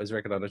on. I was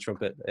working on a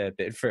trumpet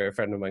bit for a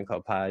friend of mine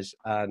called Paj,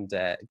 and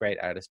great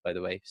artist, by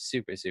the way.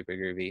 Super, super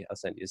groovy. I'll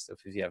send you stuff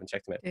if you haven't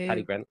checked him out.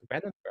 Paddy Brennan.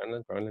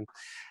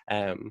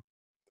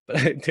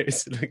 But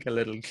there's like a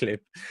little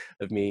clip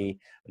of me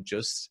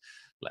just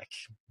like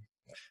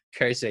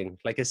cursing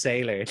like a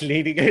sailor,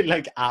 leading it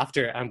like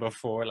after and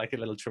before like a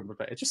little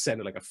trumpet. It just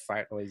sounded like a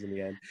fart noise in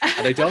the end,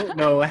 and I don't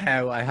know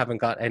how I haven't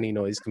got any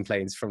noise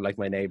complaints from like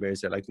my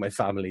neighbors or like my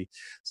family.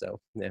 So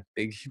yeah,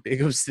 big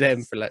ups to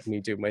them for letting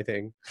me do my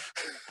thing.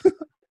 Oh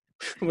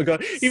my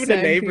god, even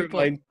a neighbor of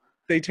mine,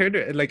 they turned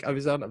it, like I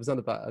was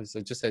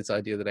just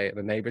outside the other day, and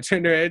a neighbor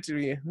turned around to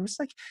me and was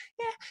like,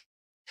 yeah,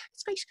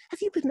 it's great.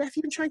 Have you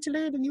been trying to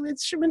learn a new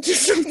instrument or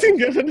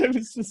something? And I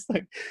was just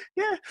like,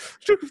 yeah, I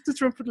took up the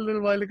trumpet a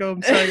little while ago.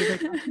 I'm sorry.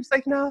 He's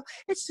like, no,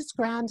 it's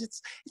grand.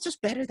 It's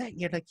just better that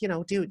you're like,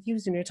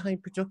 using your time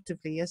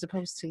productively, as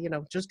opposed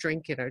to, just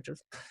drinking or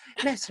just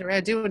messing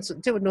around doing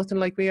nothing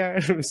like we are.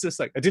 And it was just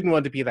like, I didn't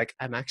want to be like,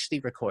 I'm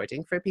actually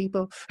recording for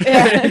people.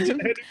 Yeah.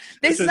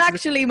 This is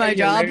actually my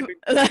job.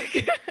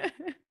 Like,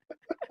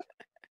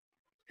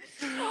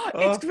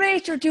 it's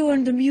great you're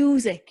doing the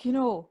music,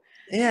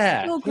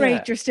 Yeah. So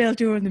great you're still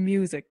doing the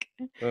music.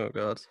 Oh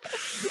god.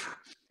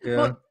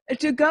 Yeah. But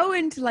to go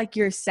into like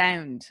your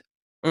sound,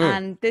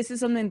 and this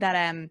is something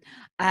that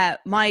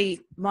my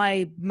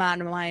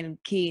man of mine,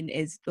 Keen,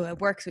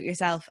 works with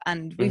yourself,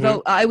 and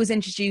I was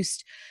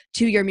introduced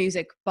to your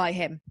music by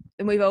him,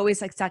 and we've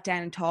always like sat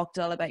down and talked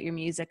all about your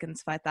music and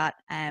stuff like that.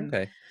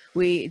 Okay.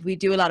 We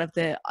do a lot of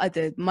the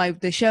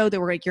show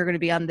that you're going to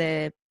be on.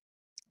 The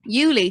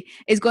Yuli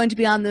is going to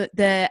be on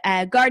the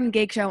Garden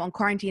Gig Show on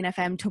Quarantine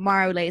FM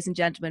tomorrow, ladies and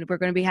gentlemen. We're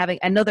going to be having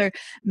another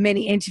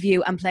mini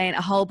interview and playing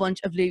a whole bunch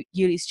of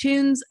Yuli's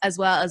tunes, as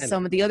well as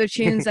some of the other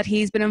tunes that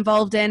he's been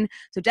involved in.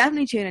 So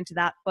definitely tune into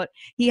that. But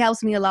he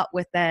helps me a lot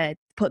with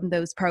putting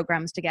those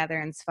programs together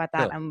and stuff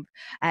like that, and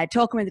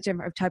talking about the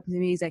different types of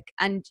music.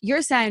 And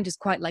your sound is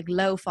quite like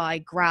lo-fi,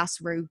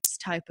 grassroots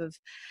type of,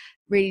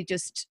 really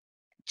just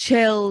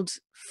chilled,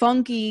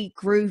 funky,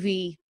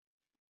 groovy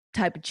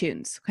type of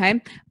tunes.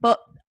 Okay, but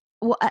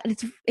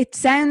it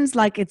sounds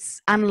like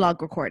it's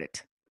analog recorded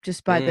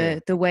just by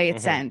the way it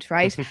sounds,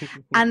 right?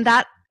 And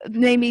that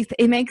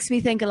it makes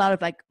me think a lot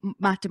of like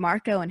Matt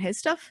DeMarco and his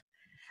stuff.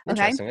 Okay.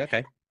 Interesting.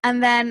 Okay.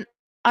 And then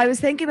I was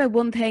thinking about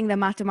one thing that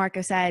Matt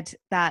DeMarco said,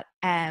 that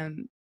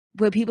when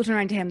people turn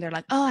around to him, they're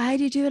like, oh, how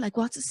do you do it? Like,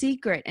 what's the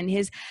secret? And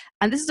this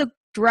is a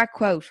direct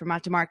quote from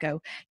Matt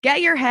DeMarco: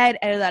 get your head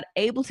out of that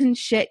Ableton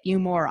shit, you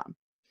moron.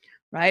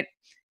 Right?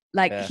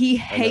 Like, he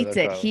hates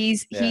it. He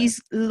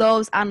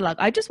loves analog.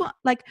 I just want,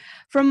 like,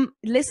 from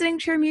listening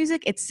to your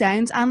music, it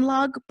sounds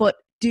analog, but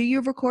do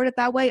you record it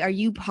that way? Are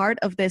you part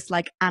of this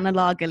like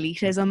analog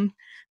elitism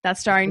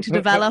that's starting to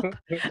develop?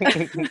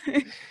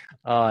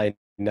 Oh, I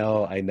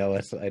know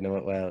it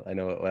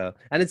well.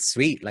 And it's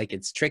sweet. Like,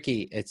 it's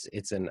tricky.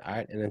 It's an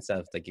art in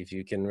itself. Like, if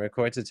you can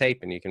record to tape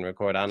and you can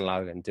record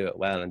analog and do it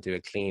well and do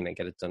it clean and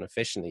get it done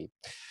efficiently,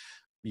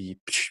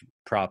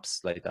 props.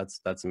 Like,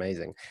 that's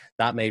amazing.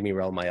 That made me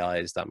roll my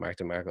eyes, that Mac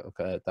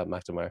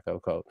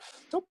DeMarco quote.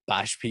 Don't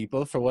bash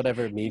people for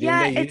whatever medium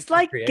they use. It's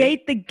like the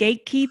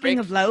gatekeeping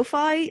of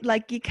lo-fi.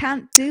 Like, you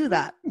can't do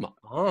that. Come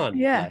on.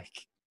 Yeah.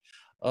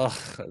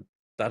 Like,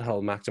 that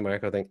whole Mac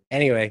DeMarco thing.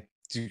 Anyway,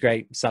 it's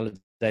great. Solid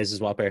days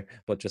as Whopper.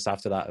 But just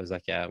after that, I was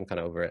like, yeah, I'm kind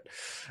of over it.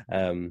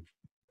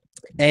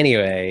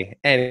 Anyway.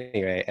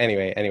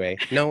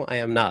 No, I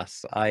am not.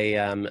 I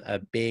am a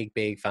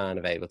big fan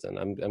of Ableton.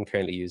 I'm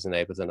currently using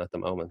Ableton at the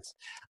moment,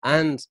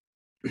 and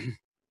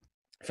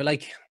for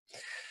like,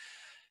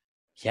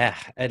 yeah,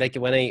 like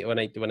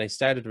when I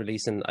started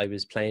releasing, I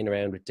was playing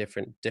around with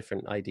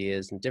different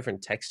ideas and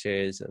different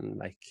textures, and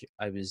like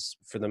I was,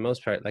 for the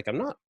most part, like I'm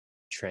not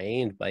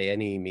trained by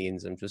any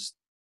means. I'm just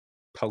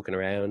poking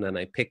around, and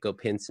I pick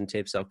up hints and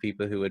tips of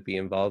people who would be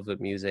involved with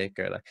music,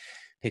 or like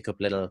pick up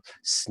little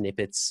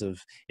snippets of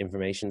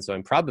information. So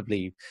I'm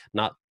probably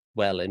not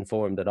well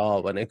informed at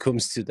all when it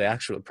comes to the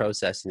actual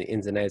process and the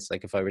ins and outs.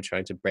 Like if I were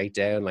trying to break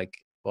down like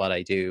what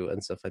I do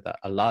and stuff like that,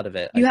 a lot of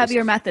it You have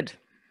your method.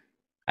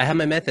 I have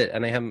my method,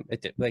 and I have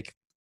like,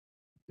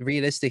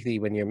 realistically,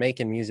 when you're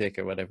making music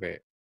or whatever,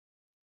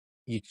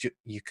 you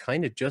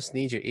kind of just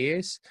need your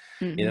ears.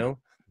 You Mm-hmm. know,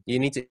 you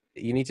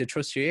need to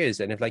trust your ears,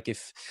 and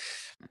if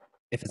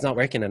it's not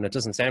working and it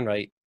doesn't sound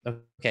right,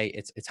 okay,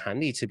 it's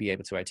handy to be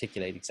able to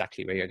articulate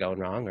exactly where you're going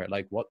wrong, or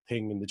like what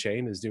thing in the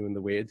chain is doing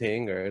the weird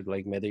thing, or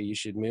like whether you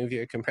should move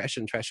your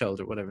compression threshold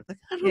or whatever. Like,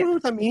 I don't know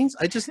what that means.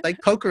 I just like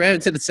poke around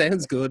until it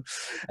sounds good.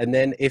 And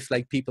then if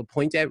like people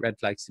point out red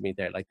flags to me,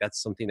 they're like,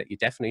 that's something that you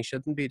definitely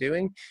shouldn't be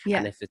doing. Yeah.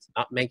 And if it's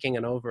not making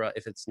an overall,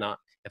 if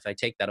I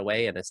take that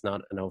away and it's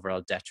not an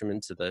overall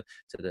detriment to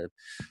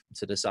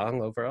the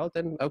song overall,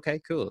 then okay,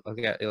 cool, I'll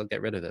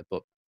get rid of it.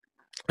 But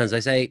as I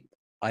say,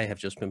 I have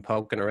just been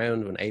poking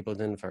around with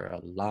Ableton for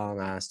a long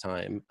ass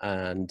time,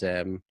 and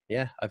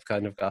yeah, I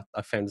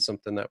found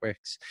something that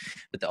works.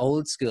 But the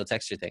old school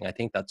texture thing, I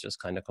think that just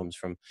kind of comes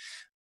from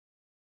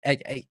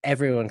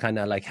everyone kind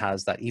of like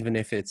has that, even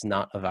if it's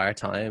not of our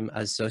time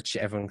as such.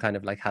 Everyone kind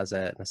of like has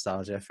a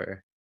nostalgia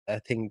for a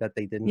thing that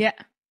they didn't,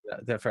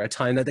 for a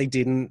time that they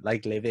didn't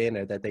like live in,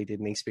 or that they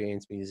didn't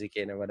experience music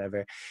in or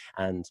whatever.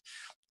 And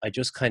I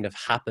just kind of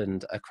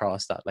happened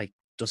across that like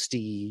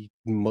dusty,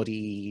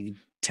 muddy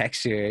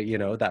texture, you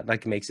know, that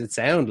like makes it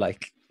sound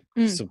like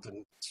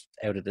something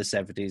out of the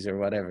 70s or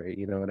whatever,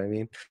 you know what I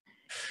mean?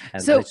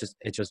 And so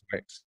it just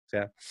works.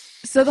 Yeah.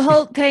 So the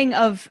whole thing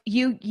of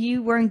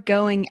you weren't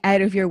going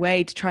out of your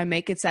way to try and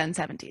make it sound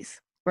 70s,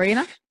 were you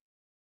not?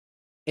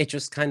 It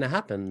just kind of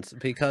happened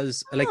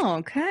because like,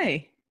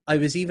 okay. I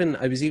was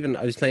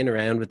playing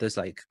around with this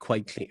like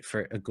quite clean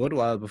for a good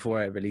while before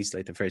I released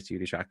like the first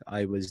Yuli track.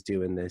 I was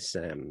doing this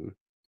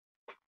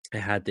I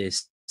had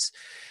this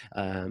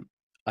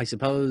I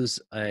suppose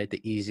the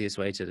easiest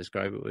way to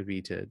describe it would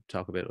be to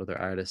talk about other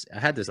artists. I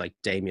had this like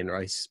Damien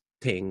Rice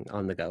thing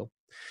on the go.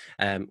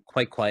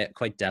 Quite quiet,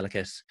 quite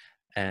delicate.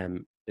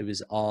 It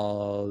was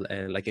all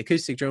like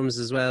acoustic drums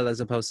as well, as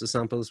opposed to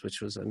samples, which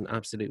was an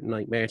absolute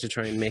nightmare to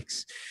try and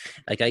mix.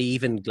 Like I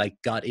even like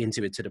got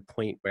into it to the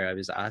point where I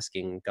was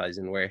asking guys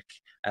in work,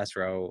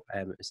 Astro,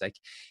 it's like,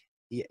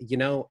 you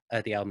know,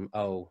 at the album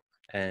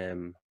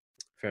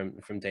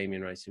from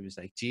Damien Rice, who was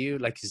like, do you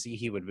like, cause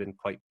he would have been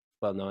quite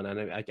well known,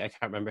 and I can't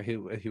remember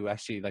who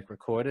actually like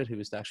recorded, who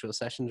was the actual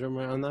session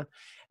drummer on that.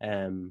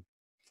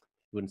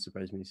 Wouldn't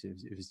surprise me if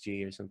it was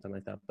G or something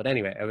like that. But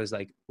anyway, I was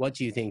like, what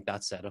do you think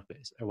that setup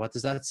is? Or what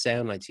does that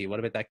sound like to you? What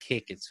about that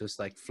kick? It's just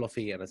like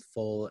fluffy and it's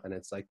full and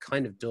it's like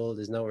kind of dull.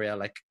 There's no real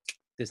like,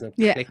 there's no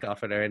click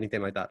off it or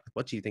anything like that.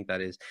 What do you think that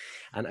is?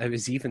 And I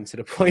was even to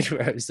the point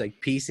where I was like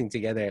piecing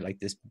together like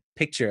this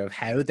picture of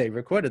how they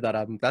recorded that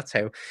album. That's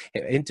how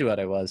into it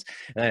I was.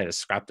 And I just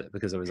scrapped it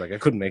because I was like, I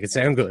couldn't make it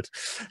sound good.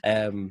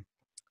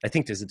 I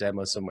think there's a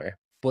demo somewhere.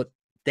 But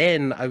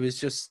then I was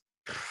just,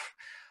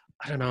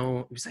 I don't know.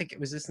 It was like, it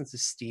was listening to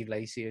Steve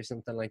Lacy or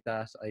something like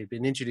that. I'd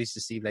been introduced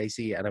to Steve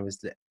Lacy, and I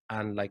was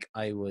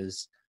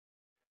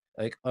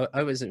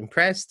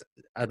impressed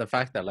at the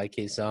fact that like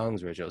his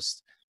songs were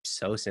just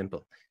so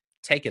simple.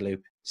 Take a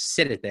loop,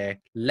 sit it there,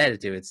 let it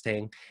do its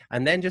thing,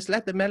 and then just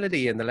let the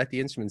melody and let the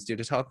instruments do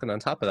the talking on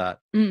top of that.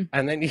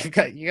 And then you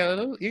got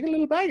a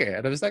little banger.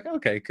 And I was like,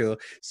 okay, cool.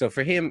 So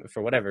for him,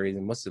 for whatever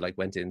reason, must have like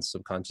went in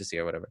subconsciously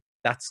or whatever.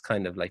 That's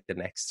kind of like the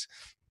next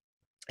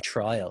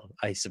trial,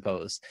 I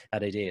suppose,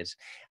 that I did.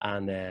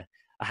 And I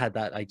had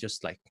that, I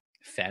just like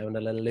found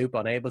a little loop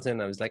on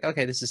Ableton. I was like,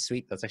 okay, this is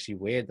sweet. That's actually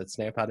weird. That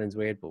snare pattern's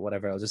weird, but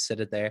whatever, I'll just sit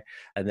it there.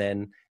 And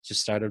then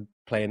just started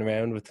playing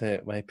around with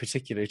my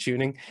particular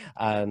tuning.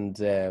 And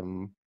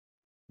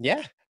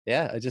yeah,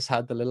 I just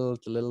had the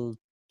little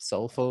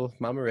soulful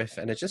mama riff,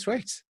 and it just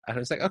worked. And I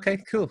was like, okay,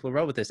 cool, we'll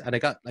roll with this. And I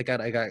got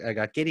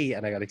giddy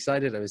and I got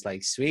excited. I was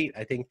like, sweet.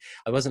 I think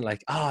I wasn't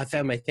like, oh, I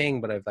found my thing,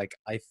 but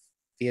I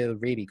feel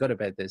really good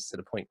about this, to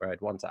the point where I'd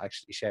want to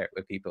actually share it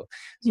with people.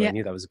 So I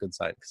knew that was a good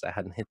sign, because I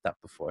hadn't hit that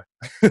before.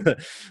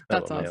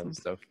 That's awesome.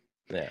 Stuff.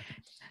 Yeah.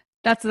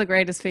 That's the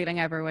greatest feeling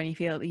ever, when you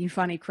feel you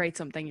finally create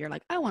something. You're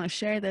like, I want to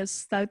share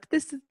this.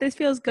 This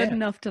feels good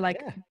enough to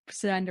like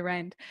send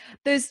around.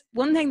 There's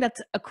one thing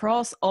that's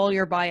across all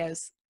your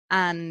bios,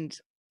 and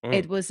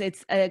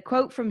it's a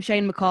quote from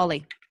Shane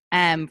McCauley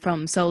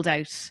from Sold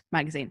Out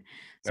magazine.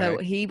 So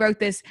he wrote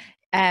this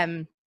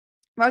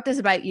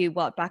about you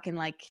back in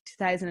like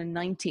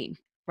 2019,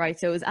 right?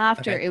 So it was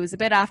after it was a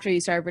bit after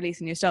you started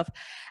releasing your stuff.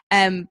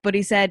 But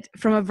he said,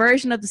 from a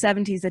version of the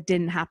 70s that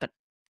didn't happen.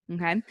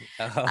 Okay.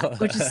 Oh.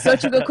 Which is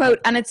such a good quote.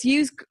 And it's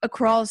used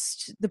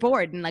across the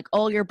board in like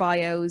all your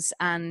bios.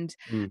 And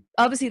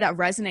obviously that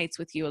resonates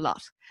with you a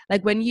lot.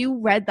 Like when you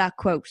read that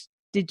quote,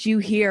 did you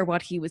hear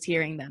what he was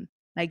hearing then?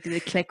 Like, did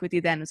it click with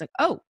you then? It was like,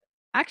 oh,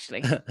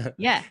 actually,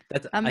 yeah,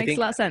 that makes a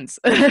lot of sense.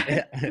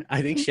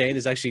 I think Shane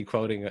is actually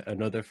quoting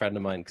another friend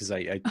of mine, because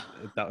I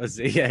that was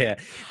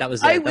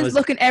I was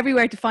looking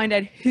everywhere to find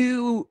out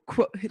who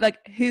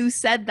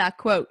said that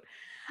quote,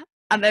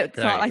 and I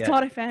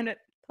thought I found it.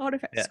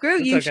 Yeah, Screw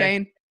that's you, okay.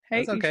 Shane.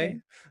 That's Hate you, okay.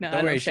 Shane. No, Don't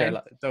I worry, love Shane.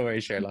 Sherlock. Don't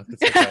worry, Sherlock.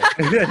 It's okay.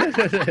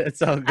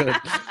 It's all good.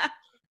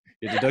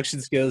 Your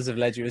deduction skills have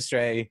led you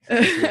astray.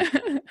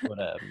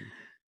 But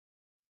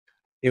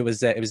it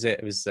was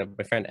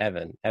my friend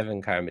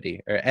Evan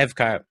Carmody, or Ev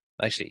Car.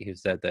 Actually, he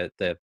was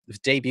the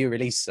debut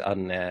release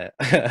on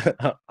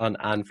on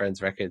Anne Friends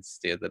Records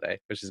the other day,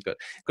 which is good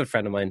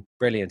friend of mine,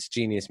 brilliant,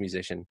 genius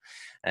musician.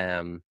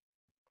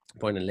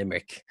 Born in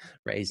Limerick,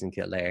 raised in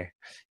Kildare.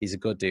 He's a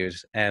good dude.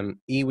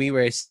 We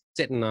were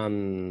sitting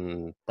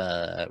on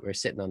the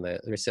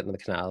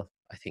canal.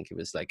 I think it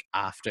was like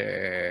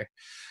after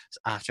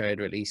I'd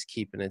released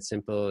Keeping It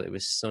Simple. It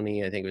was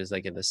sunny. I think it was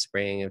like in the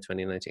spring of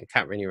 2019. I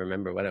can't really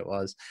remember when it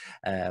was.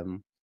 But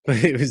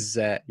it was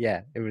it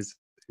was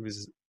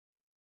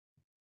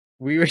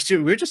we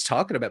were just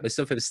talking about my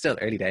stuff. It was still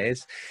early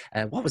days.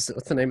 What's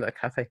the name of that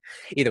cafe?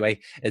 Either way,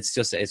 it's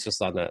just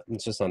on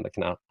the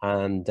canal.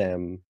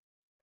 And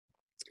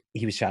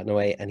he was chatting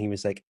away, and he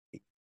was like,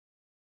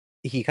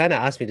 he kind of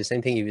asked me the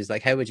same thing. He was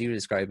like, how would you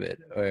describe it?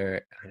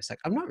 Or I was like,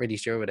 I'm not really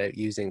sure without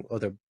using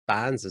other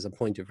bands as a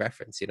point of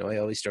reference. You know, I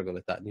always struggle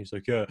with that. And he was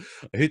like, yeah,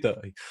 I hate that.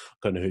 I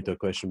kind of hate that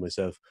question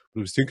myself. But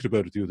I was thinking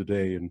about it the other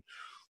day, and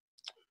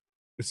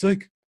it's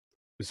like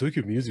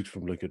your music's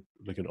from like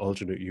an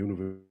alternate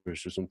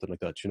universe or something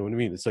like that. You know what I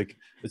mean? It's like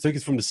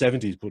it's from the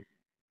 70s, but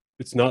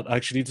it's not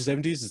actually the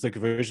 70s. It's like a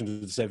version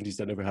of the 70s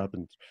that never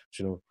happened.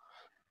 You know?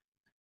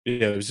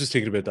 Yeah, I was just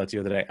thinking about that the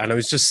other day, and I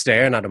was just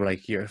staring at him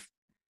like, you're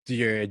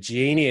a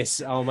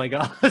genius. Oh my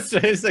god. So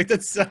it's like,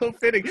 that's so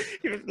fitting.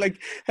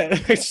 Like, I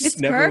just It's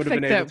never would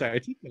have been perfect, able though. to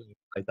articulate it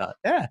like that.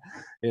 Yeah,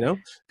 you know,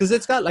 because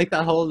it's got like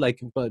that whole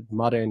like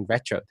modern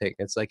retro thing.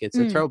 It's like it's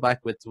a throwback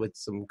with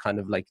some kind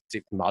of like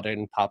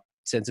modern pop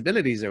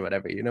sensibilities or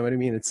whatever. You know what I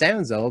mean? It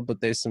sounds old,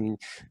 but there's some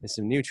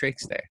new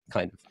tricks there,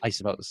 kind of, I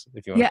suppose,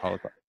 if you want Yeah. to call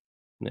it that.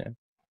 Yeah.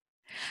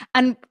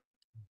 And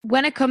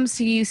when it comes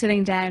to you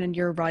sitting down and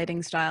your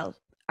writing style,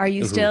 are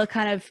you still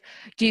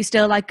do you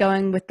still like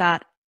going with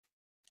that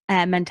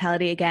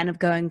mentality again of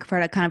going for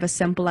a kind of a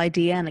simple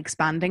idea and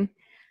expanding,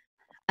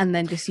 and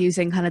then just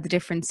using kind of the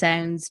different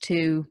sounds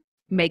to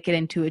make it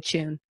into a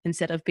tune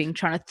instead of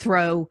trying to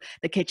throw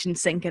the kitchen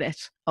sink at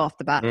it off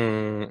the bat?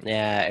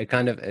 Yeah,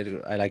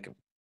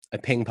 I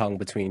ping pong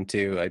between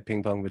two. I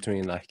ping pong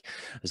between like,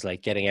 it's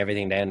like getting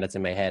everything down that's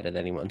in my head at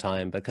any one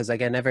time, because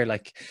like I never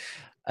like,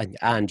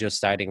 and just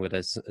starting with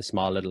a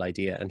small little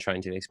idea and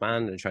trying to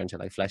expand and trying to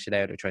like flesh it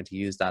out or trying to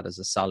use that as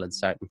a solid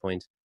starting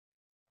point.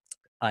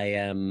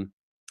 I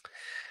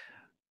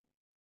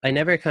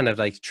never kind of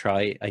like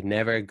try. I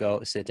never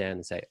go sit down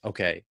and say,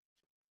 okay,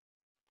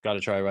 got to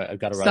try, right, I've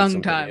got to write Song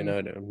something, you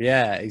time. know.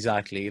 Yeah,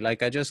 exactly.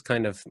 Like I just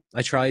kind of,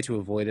 I try to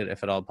avoid it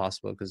if at all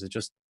possible, because it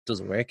just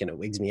doesn't work and it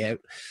wigs me out.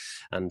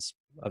 And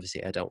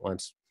obviously I don't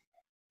want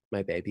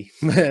my baby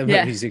my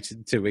Yeah. music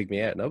to wig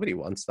me out. Nobody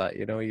wants that,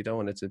 you know. You don't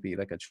want it to be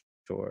like a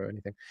chore or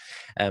anything.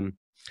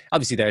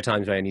 Obviously there are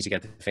times where I need to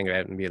get the finger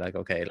out and be like,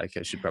 okay, like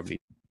I should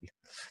probably,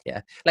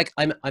 yeah, like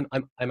I'm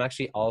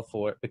actually all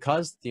for it,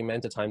 because the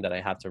amount of time that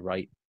I have to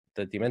write,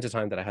 the amount of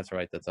time that I have to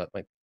write that's at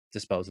my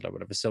disposal or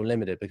whatever is so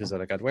limited, because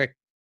like I'd work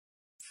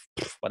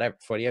whatever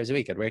 40 hours a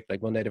week. I'd work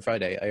like Monday to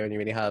Friday. I only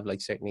really have like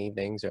certain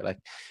evenings or like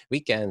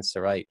weekends to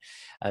write,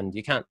 and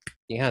you can't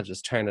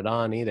just turn it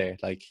on either.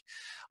 Like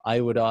I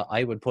would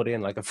put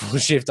in like a full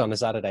shift on a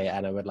Saturday,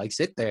 and I would like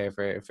sit there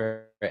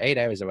for 8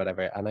 hours or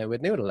whatever, and I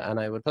would noodle and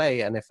I would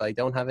play, and if I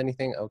don't have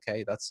anything,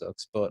 okay, that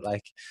sucks. But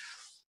like,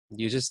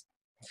 you just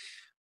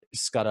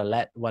gotta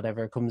let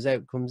whatever comes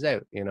out,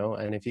 you know.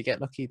 And if you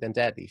get lucky, then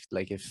deadly.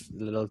 Like if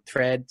the little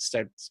thread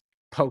starts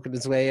poking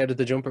its way out of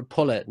the jumper,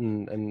 pull it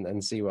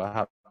and see what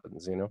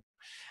happens, you know.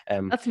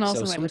 That's an So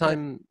awesome way to look at it.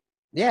 sometime,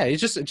 yeah, you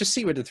just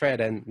see where the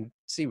thread and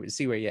see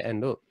where you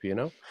end up, you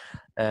know.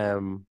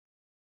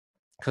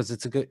 Because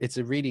it's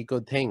a really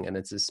good thing, and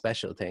it's a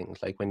special thing.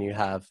 Like when you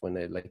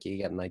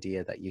get an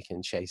idea that you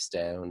can chase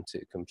down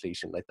to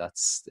completion, like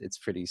it's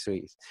pretty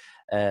sweet.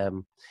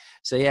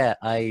 So yeah,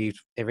 it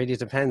really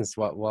depends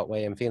what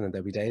way I'm feeling.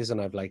 There'll be days when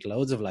I've like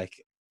loads of like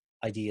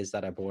ideas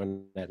that are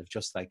born out of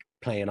just like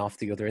playing off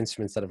the other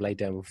instruments that I've laid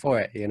down before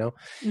it, you know.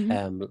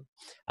 And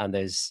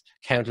there's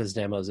countless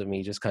demos of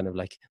me just kind of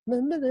like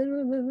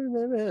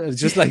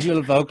just like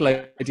little vocal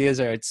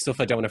ideas or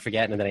stuff I don't want to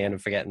forget, and then I end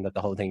up forgetting that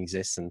the whole thing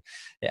exists. And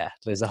yeah,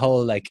 there's a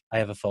whole like, I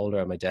have a folder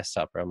on my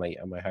desktop, or on my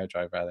hard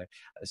drive rather.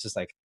 It's just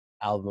like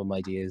album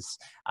ideas,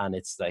 and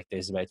it's like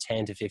there's about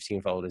 10 to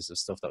 15 folders of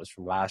stuff that was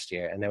from last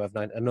year, and now I've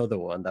another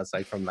one that's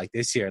like from like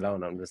this year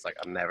alone. I'm just like,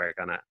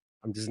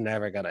 I'm just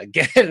never gonna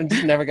get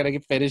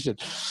finish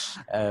it.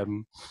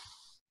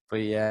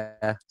 But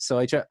yeah, so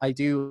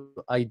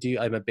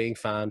I'm a big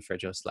fan for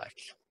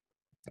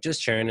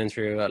just churning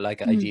through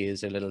like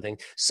ideas or little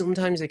things.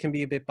 Sometimes it can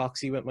be a bit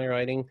boxy with my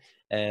writing.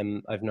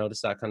 I've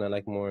noticed that kind of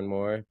like more and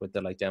more with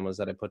the like demos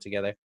that I put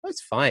together. But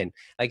it's fine.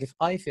 Like if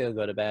I feel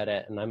good about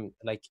it, and I'm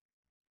like,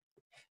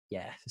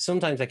 yeah,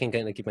 sometimes I can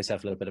kind of give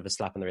myself a little bit of a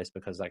slap on the wrist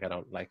because like I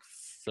don't like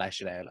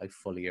flesh it out like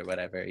fully or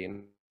whatever, you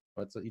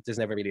know. There's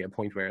never really a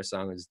point where a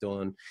song is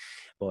done,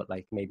 but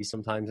like maybe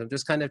sometimes I'm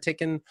just kind of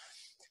ticking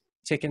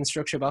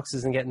structure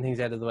boxes and getting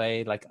things out of the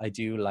way. Like I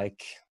do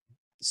like,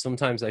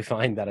 sometimes I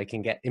find that I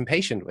can get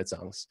impatient with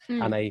songs,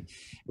 and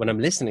when I'm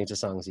listening to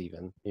songs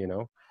even, you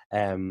know,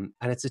 and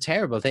it's a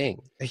terrible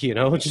thing, you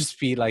know, just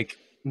be like,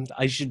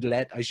 I should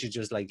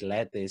just like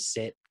let this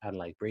sit and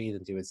like breathe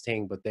and do its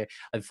thing. But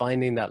I'm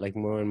finding that like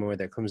more and more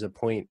there comes a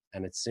point,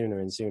 and it's sooner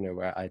and sooner,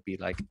 where I'd be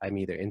like, I'm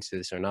either into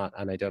this or not,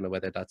 and I don't know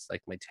whether that's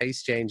like my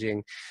taste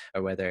changing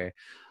or whether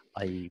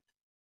I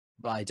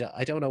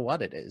don't know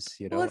what it is,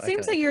 you know. Well, it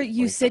seems like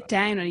you sit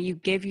down and you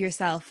give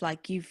yourself,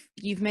 like,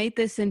 you've made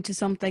this into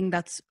something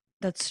that's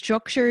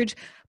structured,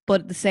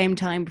 but at the same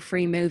time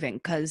free moving,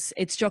 because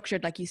it's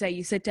structured, like you say,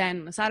 you sit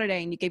down on a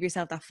Saturday and you give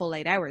yourself that full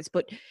 8 hours,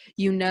 but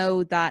you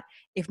know that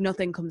if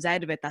nothing comes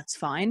out of it, that's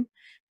fine.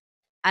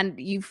 And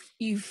you've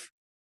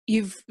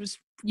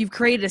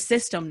created a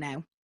system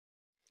now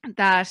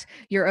that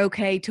you're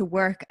okay to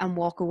work and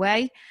walk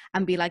away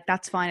and be like,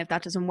 that's fine if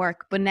that doesn't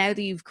work. But now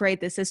that you've created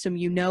this system,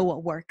 you know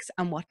what works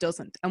and what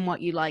doesn't, and what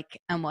you like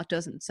and what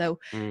doesn't. So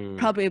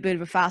probably a bit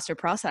of a faster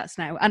process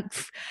now. And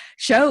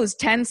shows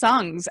 10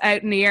 songs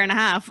out in a year and a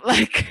half.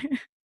 Like,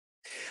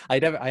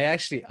 I'm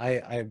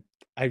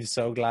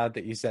so glad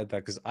that you said that,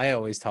 because I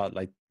always thought,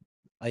 like,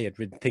 I had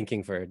been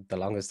thinking for the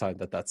longest time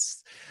that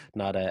that's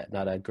not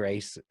a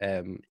great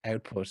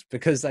output,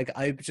 because like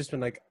I've just been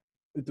like,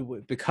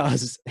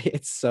 because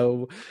it's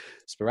so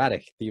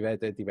sporadic,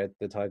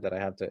 the time that I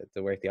have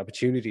to work, the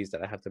opportunities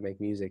that I have to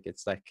make music.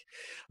 It's like,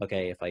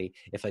 okay,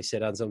 if I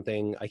sit on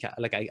something, I can't,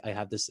 like, I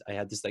had this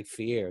like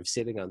fear of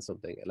sitting on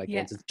something, like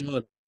once it's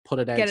done, put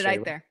it out, get it straight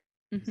out there.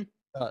 you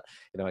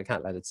know, I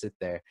can't let it sit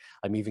there.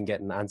 I'm even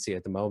getting antsy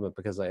at the moment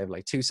because I have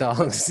like 2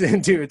 songs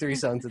and 2 or 3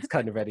 songs that's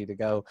kind of ready to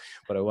go,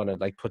 but I want to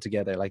like put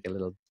together like a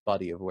little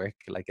body of work,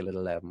 like a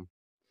little like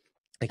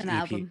An EP.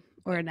 album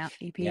or an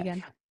EP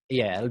again.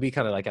 Yeah, it'll be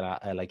kind of like an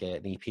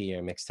EP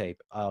or mixtape.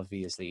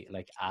 Obviously,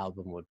 like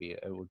album would be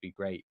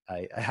great.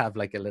 I have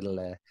like a little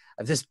I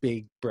have this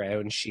big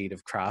brown sheet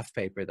of craft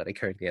paper that I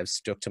currently have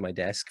stuck to my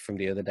desk from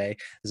the other day,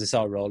 as I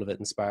saw a roll of it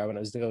in Spar when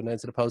I was going down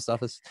to the post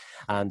office.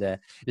 And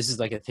this is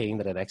like a thing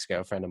that an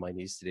ex-girlfriend of mine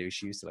used to do.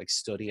 She used to like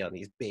study on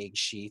these big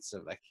sheets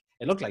of like,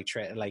 it looked like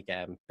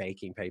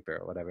baking paper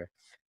or whatever.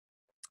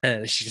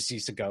 And she just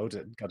used to go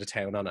to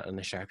town on it and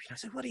a Sharpie. And I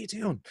was like, what are you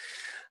doing?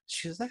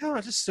 She was like, oh,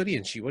 I'm just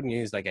studying. She wouldn't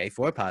use like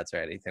A4 pads or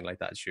anything like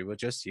that. She would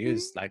just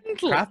use like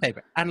craft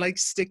paper and like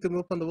stick them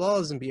up on the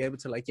walls and be able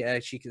to like,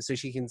 she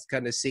can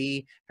kind of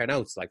see her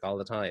notes like all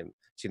the time.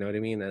 Do you know what I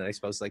mean? And I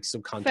suppose like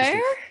subconsciously,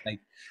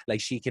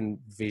 like she can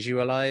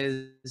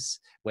visualize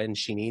when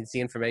she needs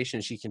the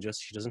information. She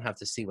doesn't have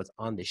to see what's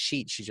on the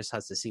sheet. She just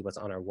has to see what's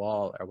on her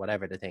wall or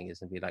whatever the thing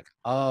is and be like,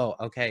 oh,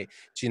 okay.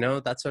 Do you know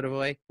that sort of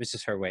way? It's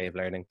just her way of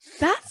learning.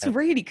 That's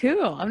really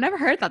cool. I've never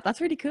heard that.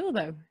 That's really cool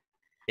though.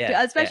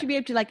 Yeah, especially be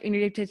able to like, and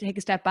you're able to take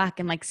a step back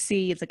and like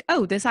see, it's like,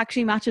 oh, this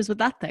actually matches with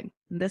that thing,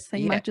 and this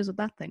thing matches with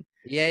that thing.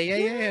 Yeah.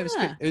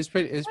 It was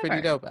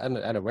pretty dope, and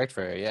it worked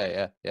for her.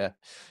 Yeah.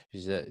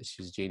 She's a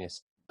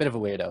genius. Bit of a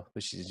weirdo,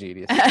 but she's a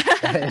genius.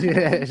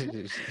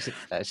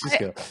 She's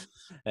cool.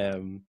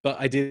 But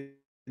I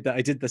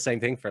did the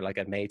same thing for like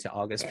a May to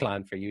August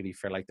plan for uni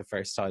for like the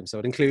first time. So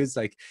it includes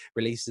like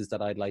releases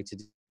that I'd like to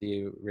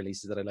do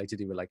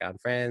with like and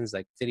friends,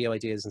 like video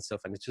ideas and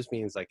stuff. And it just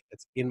means like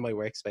it's in my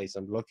workspace.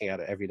 I'm looking at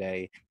it every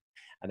day.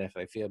 And if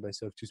I feel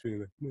myself just being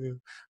like,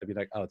 I'd be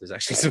like, oh, there's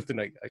actually something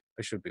I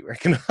should be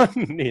working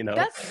on, you know?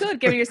 That's good,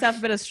 giving yourself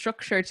a bit of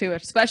structure to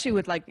it, especially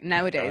with like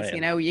nowadays,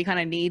 you know, you kind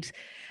of need,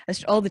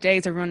 all the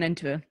days are run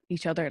into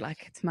each other,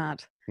 like it's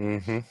mad.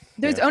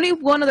 There's only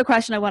one other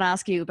question I want to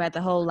ask you about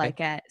the whole like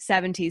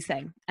 70s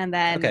thing, and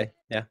then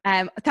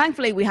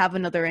thankfully we have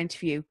another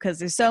interview because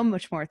there's so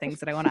much more things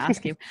that I want to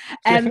ask you.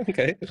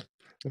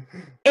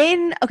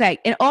 In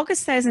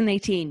August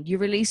 2018 you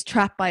released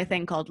Trapped by a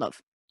Thing Called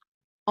Love.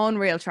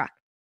 Unreal track,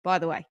 by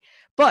the way.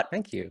 But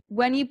thank you.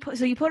 When you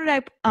put it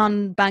out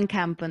on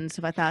Bandcamp and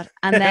stuff like that,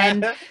 and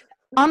then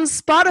on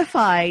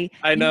Spotify,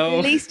 I know, you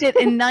released it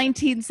in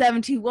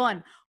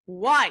 1971.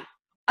 Why?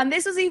 And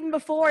this was even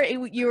before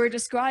you were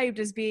described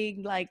as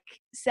being like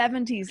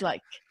 70s,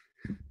 like.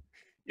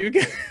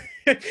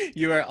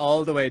 You are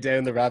all the way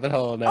down the rabbit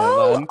hole now.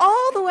 Oh, man.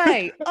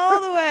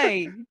 all the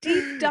way,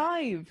 deep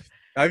dive.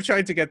 I've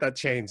tried to get that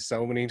changed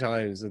so many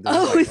times. And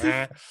is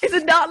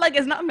it not like,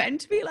 it's not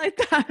meant to be like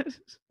that?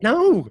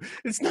 No,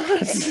 it's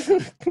not.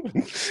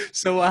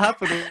 So what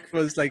happened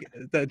was like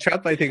the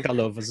Trap I Think I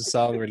Love was a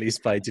song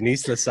released by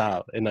Denise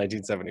LaSalle in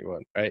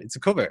 1971, right? It's a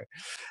cover.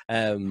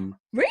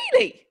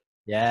 Really?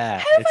 Yeah.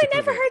 How have I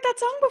never heard that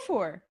song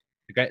before?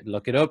 great.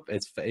 Look it up.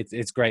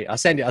 It's great. I'll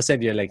send you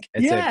a link.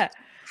 It's a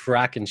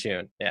cracking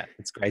tune. Yeah,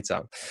 it's a great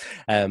song.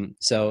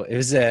 So it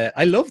was.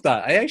 I love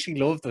that. I actually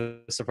love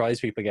the surprise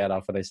people get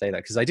off when I say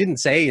that, because I didn't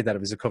say that it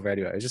was a cover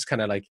anyway. I was just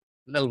kind of like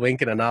a little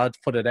wink and a nod,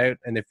 put it out,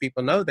 and if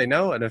people know, they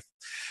know. And if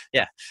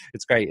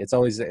it's great. It's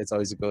always a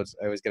good.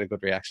 I always get a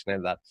good reaction out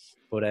of that.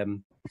 But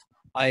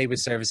I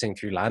was servicing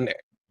through Lander.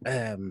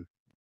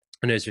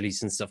 And I was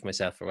releasing stuff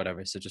myself or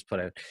whatever, so just put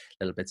out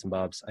little bits and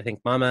bobs. I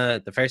think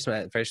Mama, the first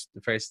time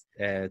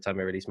I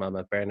released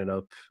Mama, Burning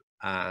Up,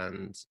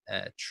 and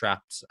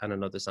Trapped, and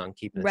another song,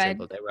 Keeping It Red.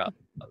 Simple. They were all,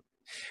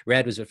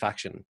 Red was with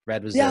Faction.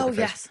 Red was the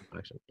first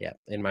Faction,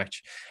 in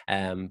March.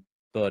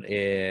 But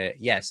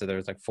so there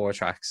was like 4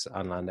 tracks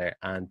on Lander,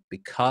 and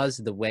because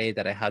the way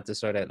that I had to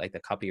sort out like the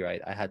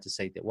copyright, I had to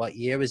say that what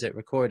year was it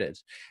recorded,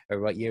 or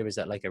what year was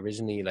that like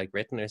originally like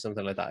written or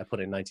something like that. I put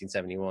in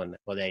 1971.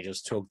 Well, they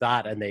just took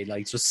that and they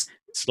like just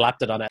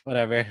slapped it on it.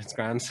 Whatever, it's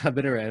grand. I've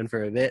been around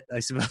for a bit, I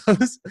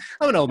suppose.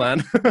 I'm an old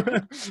man.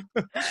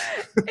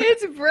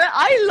 It's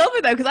I love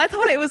it though, because I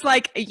thought it was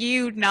like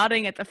you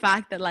nodding at the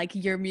fact that like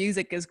your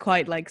music is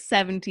quite like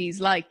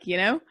 70s, like, you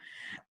know.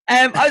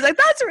 I was like,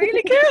 that's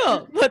really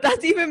cool, but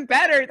that's even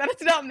better that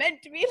it's not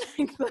meant to be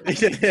like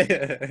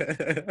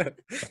that.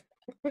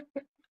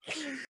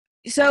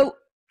 So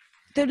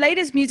the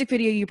latest music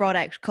video you brought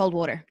out, Cold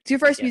Water, it's your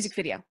first music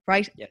video,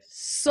 right? Yes.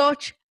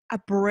 Such a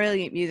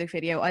brilliant music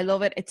video. I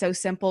love it. It's so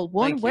simple.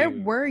 Where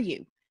were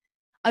you?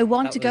 I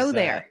want to go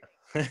there.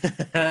 It's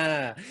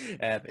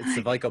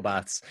the Vico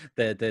Bats.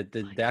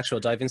 The actual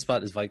diving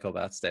spot is Vico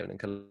Bats down in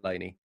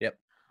Killiney. Yep.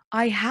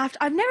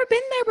 I've never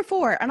been there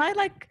before, and I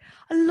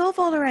love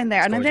all around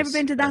there, and I've never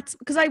been to that,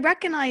 because I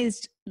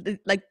recognized the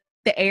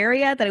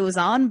area that it was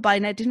on, but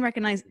I didn't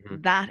recognize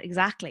that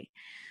exactly.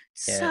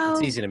 Yeah, so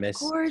it's easy to miss.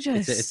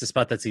 Gorgeous. It's a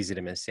spot that's easy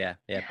to miss. Yeah.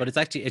 But it's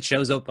actually, it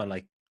shows up on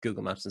like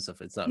Google Maps and stuff.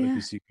 It's not like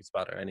a secret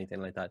spot or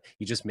anything like that.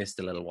 You just missed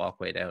a little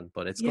walkway down,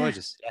 but it's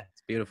gorgeous. Yeah,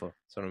 it's beautiful.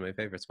 It's one of my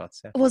favorite spots.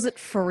 Yeah. Was it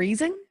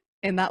freezing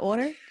in that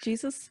water?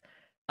 Jesus.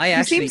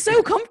 You seem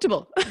so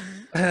comfortable.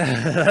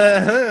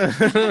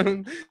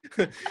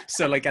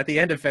 So like at the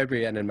end of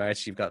February and in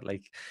March, you've got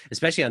like,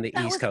 especially on the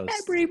East Coast.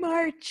 February,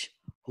 March.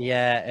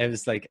 Yeah, it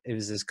was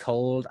as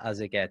cold as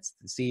it gets.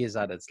 The sea is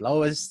at its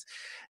lowest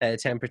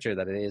temperature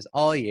that it is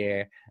all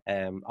year.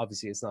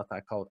 Obviously it's not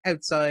that cold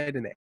outside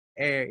in the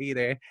air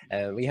either.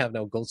 We have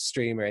no Gulf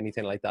Stream or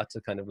anything like that to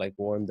kind of like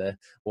warm the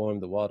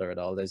water at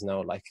all. There's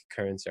no like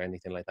currents or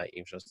anything like that.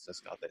 You've just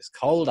got this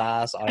cold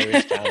ass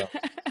Irish channel.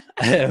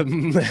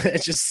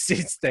 It just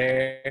sits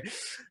there,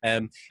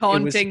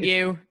 haunting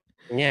you.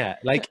 Yeah,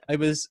 like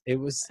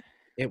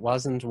it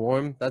wasn't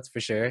warm, that's for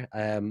sure.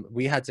 I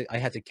had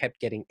to kept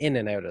getting in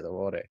and out of the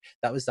water.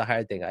 That was the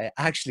hard thing. I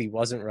actually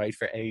wasn't right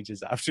for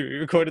ages after we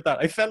recorded that.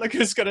 I felt like I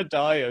was gonna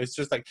die. I was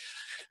just like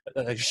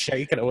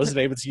shaking. I wasn't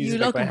able to use. You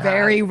look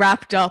very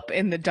wrapped up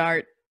in the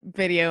Dart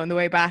video on the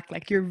way back.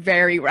 Like you're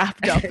very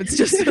wrapped up. It's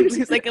just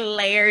it's like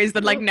layers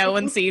that like no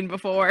one's seen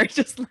before.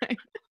 Just like.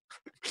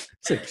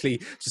 So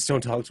please, just don't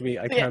talk to me.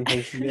 I can't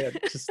function yet.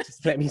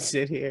 Just let me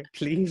sit here,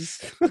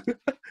 please.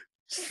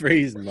 It's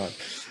freezing, man.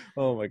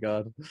 Oh my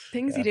god.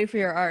 Things you do for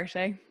your art,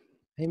 eh?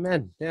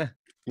 Amen. Yeah.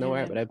 No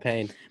art without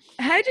pain.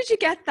 How did you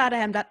get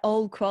that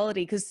old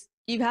quality? Because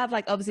you have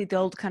like obviously the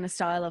old kind of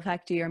style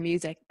effect to your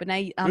music, but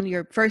now on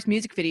your first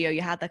music video, you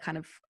had that kind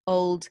of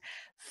old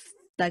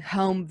like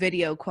home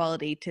video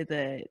quality to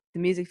the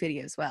music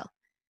video as well.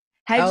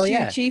 How did you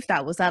achieve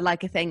that? Was that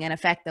like a thing, an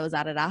effect that was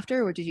added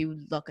after, or did you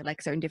look at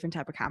like certain different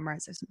type of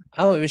cameras or something?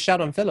 Oh, it was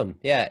shot on film.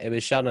 Yeah, it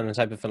was shot on a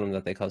type of film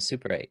that they call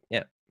Super 8.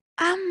 Yeah.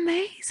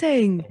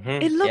 Amazing.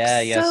 It looks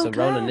so So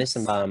Ronan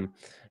Nissenbaum.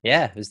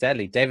 Yeah, it was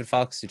deadly. David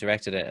Fox, who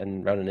directed it,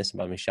 and Ronan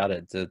Nissenbaum, who shot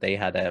it. So they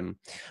had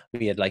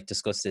we had like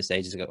discussed this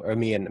ages ago, or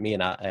me and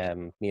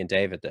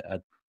David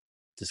had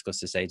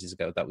discussed this ages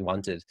ago, that we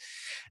wanted.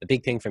 A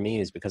big thing for me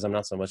is because I'm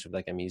not so much of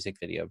like a music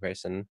video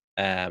person.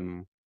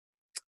 I'm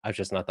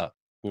just not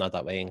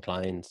that way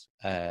inclined.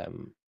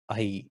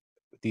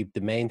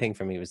 The main thing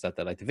for me was that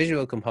the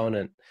visual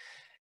component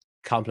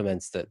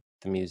complements the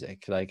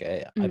music. Like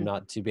I'm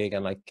not too big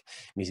on like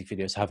music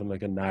videos having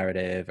like a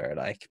narrative or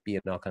like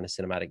being all kind of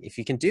cinematic. If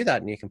you can do that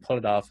and you can pull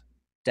it off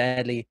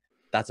deadly,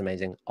 that's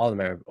amazing. All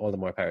the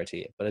more power to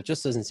you. But it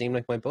just doesn't seem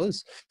like my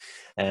buzz.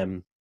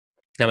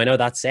 Now I know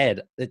that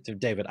said,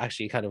 David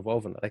actually kind of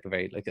woven like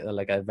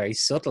a very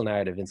subtle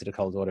narrative into the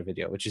Cold Water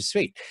video, which is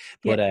sweet.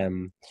 But I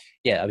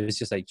was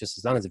just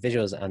as long as the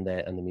visuals and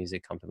the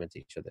music complement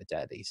each other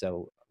deadly.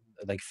 So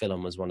like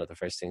film was one of the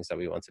first things that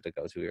we wanted to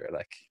go to. We were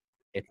like,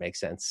 it makes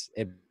sense.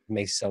 It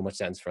makes so much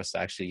sense for us to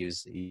actually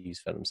use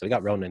film. So we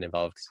got Ronan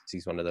involved because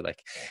he's one of the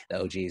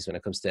OGs when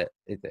it comes to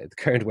the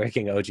current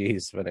working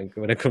OGs when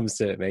it comes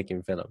to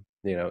making film,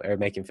 or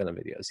making film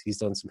videos. He's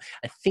done some.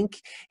 I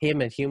think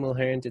him and Hugh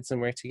Mulhern did some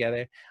work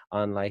together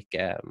on like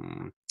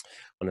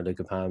one of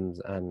Luca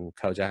Palm's and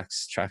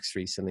Kojak's tracks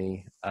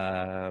recently.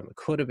 It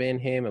could have been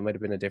him. It might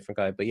have been a different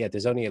guy. But yeah,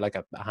 there's only like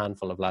a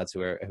handful of lads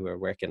who are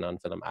working on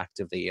film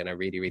actively and are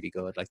really, really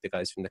good. Like the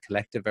guys from The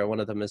Collective are one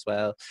of them as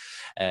well.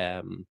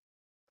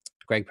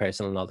 Greg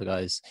Person and all the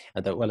guys,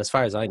 and well, as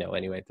far as I know,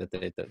 anyway, that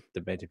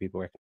the major people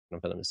working on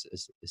film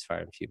is far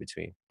and few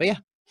between. But yeah,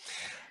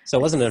 so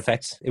it wasn't an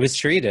effect. It was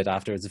treated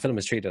afterwards. The film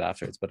was treated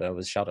afterwards, but it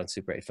was shot on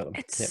Super 8 film.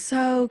 It's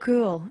so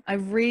cool. I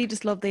really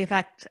just love the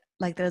effect,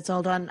 like that it's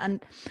all done.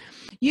 And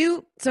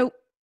so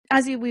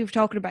as we've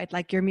talked about,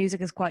 like your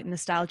music is quite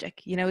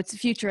nostalgic. You know, it's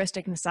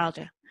futuristic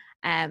nostalgia.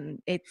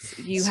 It's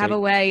you have a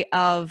way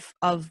of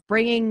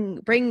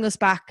bringing us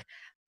back,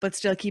 but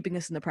still keeping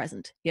us in the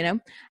present. You know,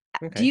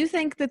 okay. Do you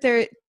think that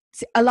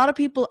a lot of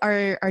people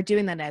are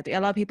doing that now? A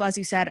lot of people, as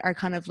you said, are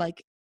kind of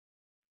like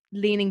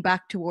leaning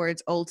back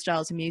towards old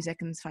styles of music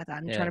and stuff like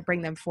that, and trying to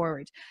bring them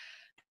forward.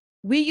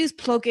 We use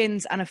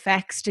plugins and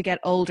effects to get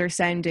older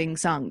sounding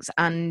songs,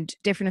 and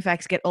different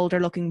effects get older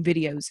looking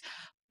videos.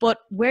 But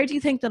where do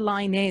you think the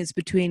line is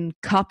between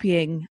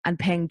copying and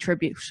paying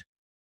tribute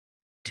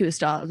to a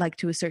style, like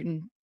to a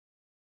certain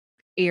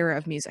era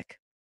of music?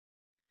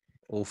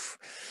 Oof.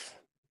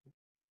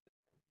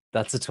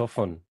 That's a tough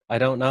one. I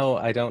don't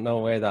know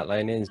where that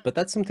line is, but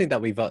that's something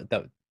that we've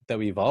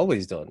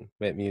always done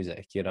with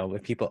music. You know,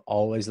 with people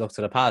always look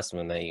to the past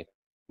when they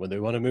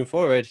want to move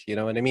forward. You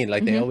know what I mean?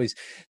 Like they always,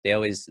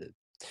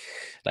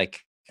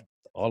 like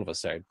all of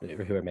us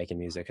who are making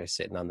music are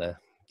sitting on the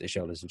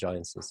shoulders of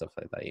giants and stuff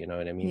like that. You know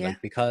what I mean? Yeah.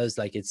 Like, because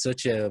like it's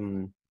such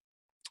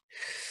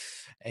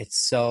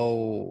it's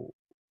so.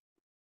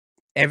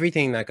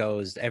 Everything that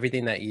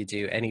you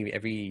do,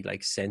 every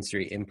like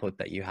sensory input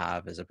that you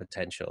have is a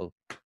potential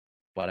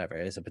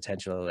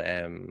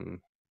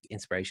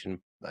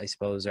inspiration, I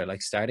suppose, or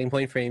like starting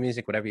point for your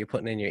music. Whatever you're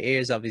putting in your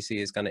ears obviously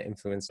is going to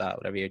influence that.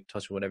 Whatever you're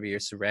touching, whatever your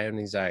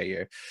surroundings are,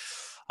 your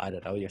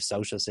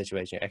social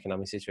situation, your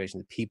economic situation,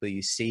 the people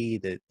you see,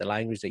 the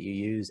language that you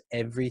use,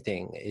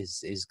 everything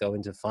is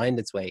going to find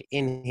its way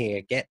in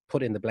here, get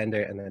put in the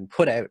blender, and then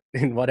put out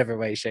in whatever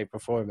way, shape, or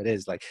form it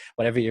is. Like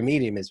whatever your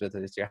medium is,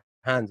 whether it's your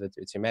hands, whether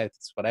it's your mouth,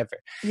 it's whatever.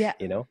 Yeah.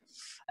 You know?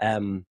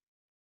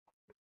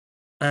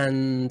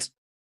 And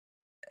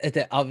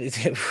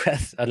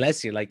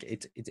unless you like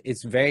it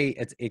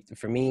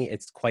for me,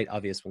 it's quite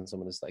obvious when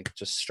someone is like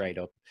just straight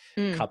up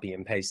copy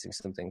and pasting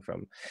something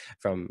from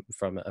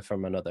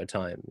another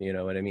time. You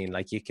know what I mean?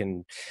 Like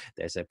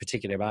there's a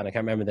particular band, I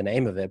can't remember the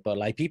name of it, but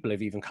like people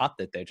have even caught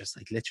that they're just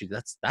like, literally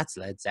that's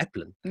Led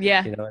Zeppelin.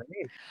 Yeah, you know what I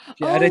mean?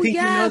 And I think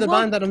you know the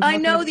band that I'm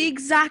talking about. The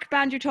exact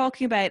band you're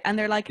talking about, and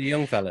they're like the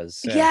young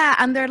fellas. Yeah,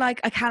 and they're like,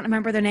 I can't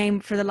remember their name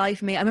for the life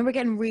of me. I remember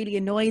getting really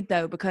annoyed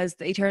though, because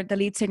the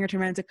lead singer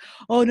turned around and was like,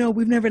 oh no,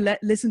 we've never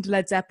listened to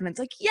Led Zeppelin. It's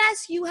like,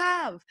 yes you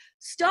have,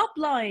 stop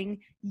lying,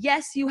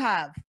 yes you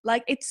have.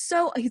 Like, it's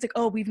so, he's like,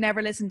 oh, we've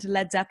never listened to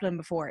Led Zeppelin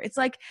before. It's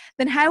like,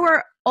 then how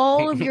are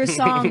all of your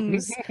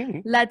songs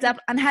Led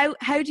Zeppelin? And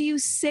how do you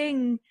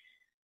sing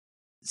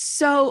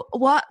so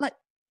what, like,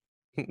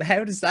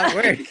 how does that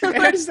work?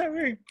 How does that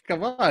work?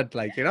 Come on,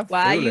 like, you're not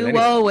why fooling you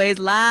anyone. always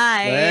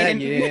lie.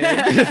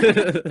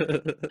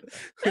 Yeah.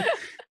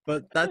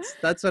 But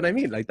that's what I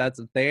mean. Like,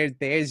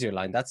 there's your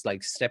line. That's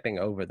like stepping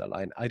over the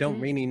line. I don't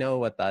really know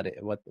where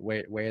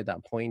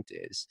that point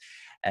is,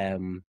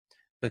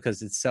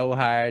 because it's so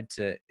hard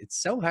to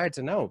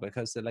know,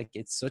 because like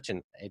it's such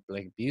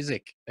like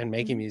music and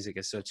making music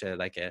is such an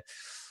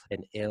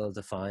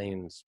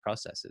ill-defined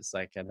process. It's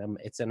like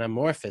it's an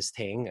amorphous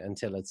thing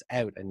until it's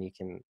out and you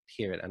can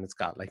hear it, and it's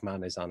got like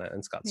manners on it, and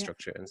it's got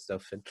structure and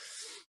stuff. And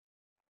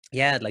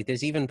yeah, like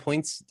there's even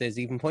points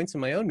in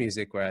my own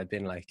music where I've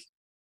been like,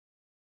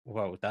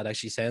 whoa, that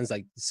actually sounds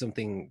like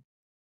something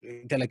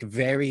that like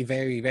very,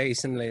 very, very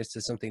similar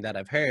to something that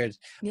I've heard.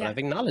 But I've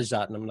acknowledged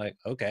that, and I'm like,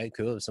 okay,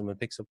 cool, if someone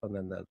picks up on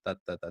then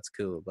that's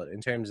cool. But in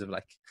terms of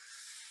like,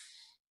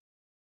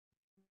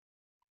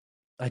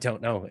 I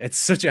don't know. It's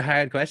such a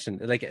hard question.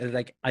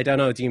 Like I don't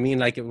know. Do you mean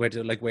like where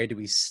do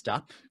we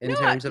stop in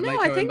terms of like?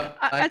 No,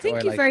 I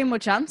think you like, very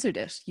much answered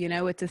it. You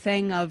know, it's a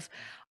thing of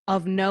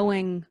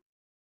knowing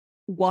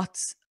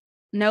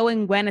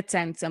when it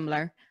sounds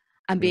similar,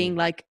 and being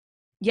like,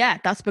 yeah,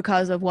 that's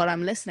because of what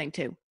I'm listening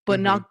to, but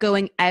not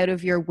going out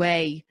of your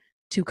way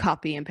to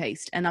copy and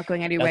paste, and not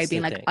going out of your way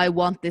being like, I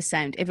want this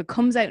sound. If it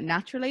comes out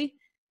naturally,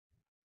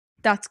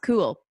 that's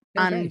cool.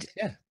 Yeah, and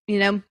you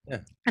know,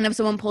 and if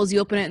someone pulls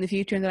you up in it in the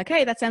future and they're like,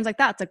 hey, that sounds like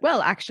that, it's like,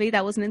 well, actually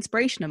that was an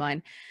inspiration of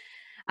mine.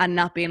 And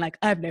not being like,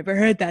 I've never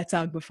heard that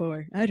song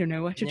before, I don't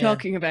know what you're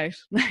talking about.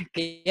 Like,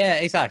 yeah,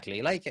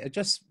 exactly. Like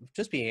just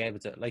being able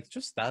to, like,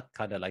 just that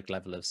kind of like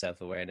level of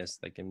self-awareness,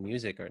 like in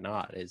music or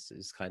not,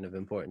 is kind of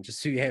important.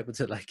 Just to be able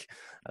to, like,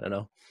 I don't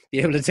know, be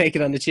able to take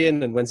it on the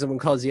chin, and when someone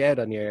calls you out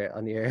on your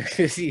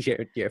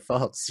your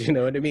faults, you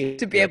know what I mean,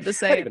 to be able to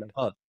say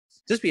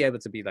just be able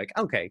to be like,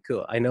 okay,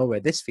 cool, I know where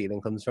this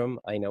feeling comes from,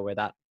 I know where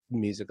that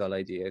musical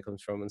idea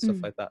comes from, and stuff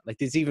like that. Like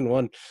there's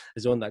one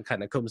that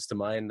kind of comes to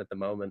mind at the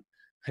moment.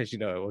 As you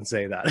know, I won't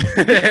say that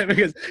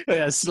because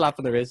a slap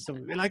on the wrist,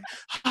 someone would be like,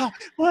 oh,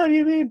 what do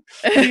you mean?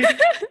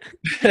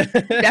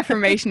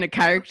 Deformation of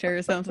character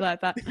or something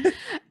like that.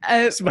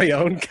 It's my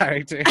own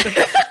character.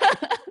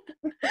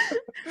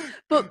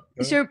 But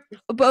sure,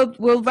 but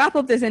we'll wrap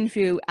up this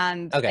interview,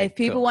 and Okay, if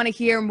people cool. want to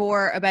hear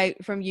more about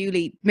from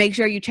Yuli, make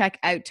sure you check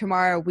out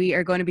tomorrow. We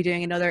are going to be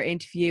doing another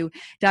interview,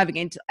 diving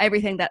into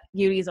everything that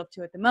Yuli is up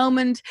to at the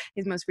moment,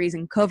 his most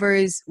recent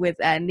covers with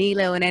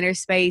Nilo and Inner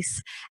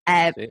Space,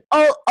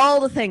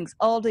 all the things,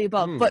 all the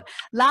above. But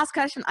last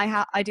question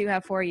I do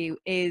have for you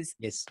is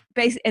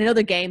basically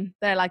another game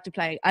that I like to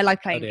play. I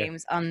like playing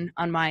games on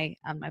my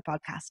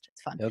podcast.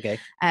 It's fun. Okay.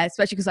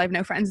 Especially because I have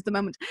no friends at the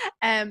moment.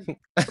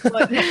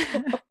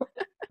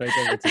 But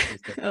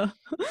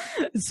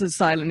so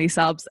silently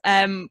sobs.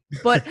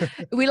 But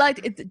we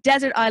liked it's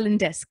Desert Island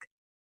Disc.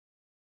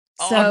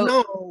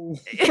 So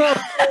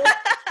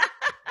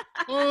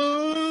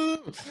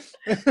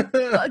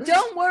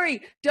don't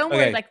worry.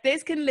 Like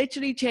this can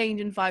literally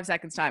change in 5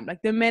 seconds time.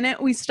 Like the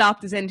minute we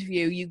stop this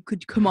interview, you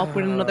could come up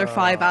with another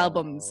 5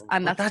 albums,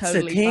 and that's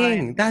totally the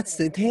thing. fine. That's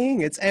the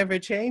thing. It's ever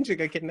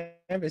changing. I can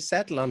never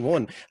settle on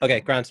one. Okay,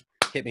 Grant,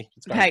 hit me.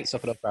 It's Grant.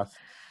 Suck it up, Ralph.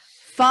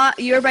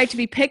 You're about to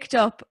be picked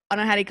up on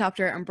a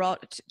helicopter and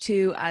brought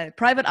to a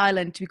private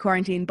island to be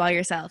quarantined by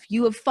yourself.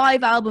 You have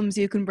 5 albums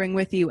you can bring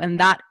with you, and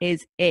that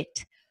is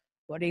it.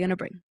 What are you going to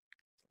bring?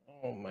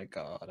 Oh my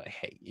God, I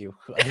hate you.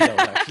 I don't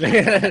actually.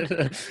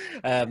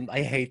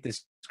 I hate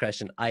this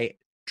question. I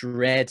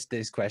dread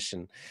this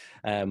question.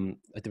 There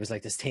was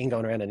like this thing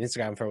going around on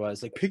Instagram for a while.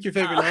 It's like, pick your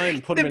favorite line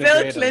and put them in the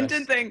Bill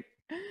Clinton thing.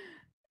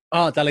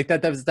 Oh, that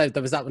was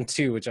that one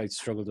too, which I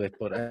struggled with.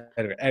 But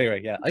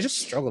anyway, yeah, I just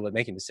struggle with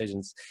making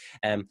decisions.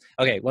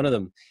 Okay, one of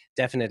them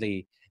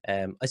definitely.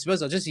 I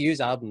suppose I'll just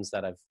use albums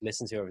that I've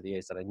listened to over the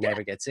years that I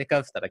never get sick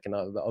of, that I can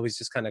always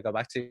just kind of go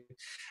back to.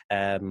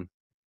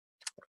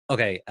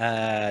 Okay,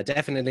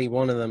 definitely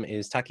one of them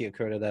is Taki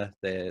Okurada,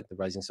 the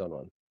Rising Sun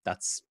one.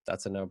 That's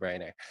a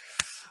no-brainer.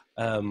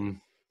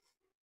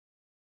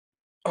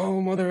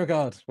 Oh, mother of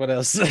God! What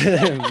else?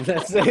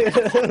 That's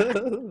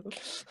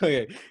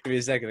okay. Give me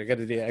a second. I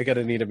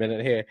gotta need a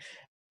minute here.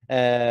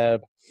 I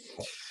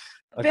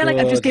feel like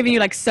I'm just giving you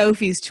like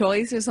Sophie's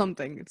Choice or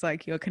something. It's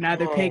like you can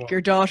either pick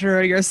your daughter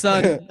or your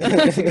son.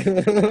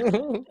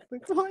 Why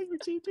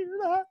would you do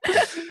that?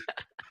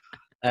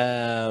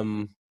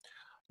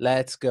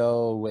 Let's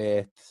go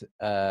with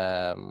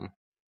oh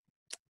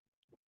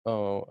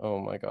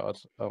my god.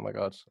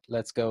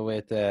 Let's go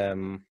with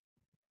Marvin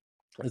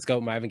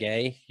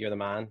Gaye, You're the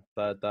Man.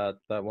 That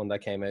one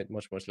that came out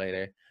much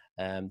later.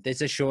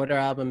 There's a shorter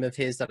album of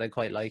his that I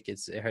quite like. I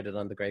heard it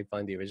on the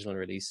Grapevine, the original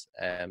release.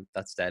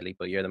 That's deadly,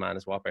 but You're the Man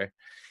is whopper.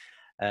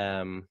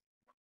 There's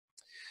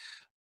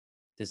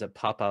a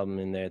pop album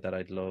in there that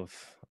I'd love.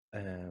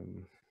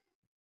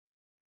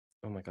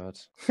 Oh my God.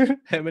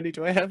 How many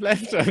do I have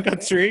left? I've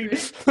got 3.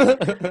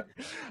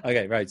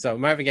 Okay, right. So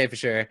Marvin Gaye for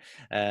sure.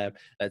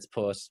 Let's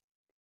put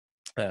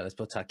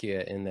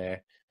Takia in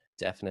there,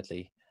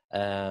 definitely.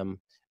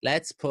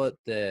 Let's put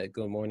the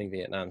Good Morning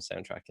Vietnam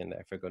soundtrack in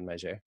there for good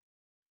measure.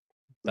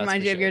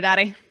 Remind you of your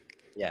daddy.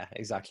 Yeah,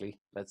 exactly.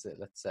 Let's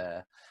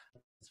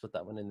put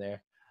that one in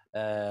there.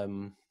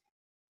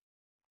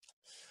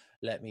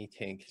 Let me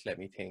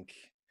think.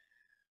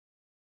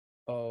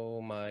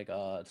 Oh my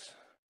God.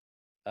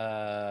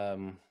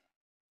 Oh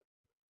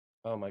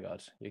my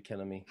God, you're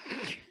killing me.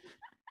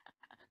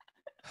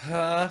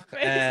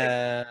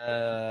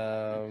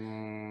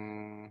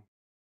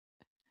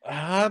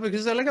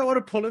 Because I want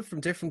to pull it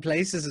from different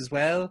places as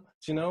well,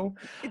 you know.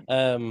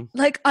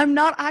 Like I'm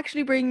not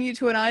actually bringing you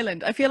to an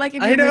island. I feel like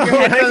if you move your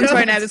headphones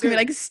right now, there's gonna be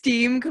like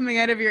steam coming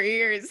out of your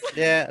ears.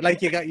 Yeah,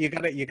 like you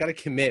gotta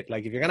commit.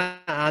 Like if you're gonna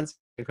answer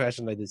a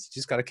question like this, you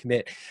just gotta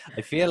commit.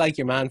 I feel like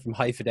your man from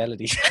High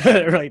Fidelity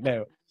right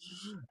now.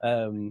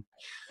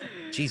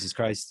 Jesus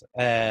Christ.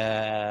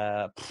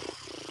 Gotta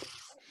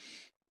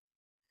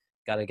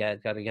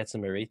get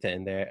some Aretha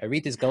in there.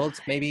 Aretha's Gold,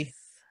 maybe.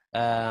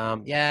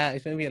 Yeah,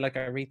 it's maybe like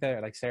Aretha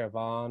or like Sarah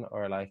Vaughan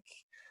or like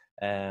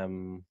I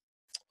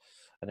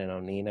don't know,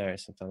 Nina or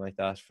something like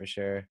that for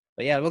sure.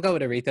 But yeah, we'll go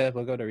with Aretha.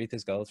 We'll go to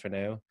Aretha's Gold for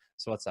now.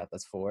 So what's that?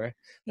 That's 4.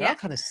 They're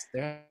kind of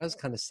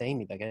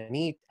samey. Like I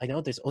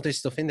know there's other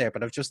stuff in there,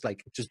 but I'm just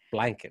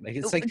blank. Like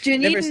it's like. Do you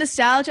need a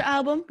nostalgia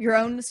album? Your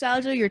own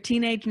nostalgia? Your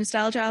teenage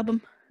nostalgia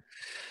album?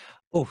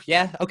 Oh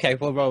yeah, okay.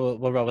 We'll roll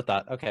with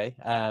that. Okay.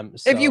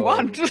 So, if you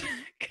want.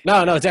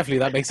 No, definitely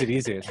that makes it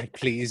easier. Like,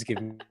 please give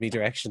me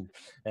direction.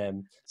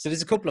 So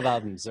there's a couple of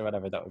albums or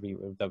whatever that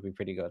would be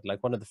pretty good.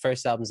 Like one of the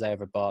first albums I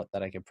ever bought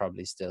that I could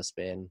probably still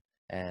spin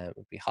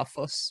would be Hot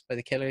Fuss by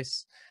the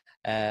Killers.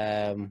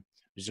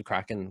 Which is a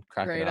cracking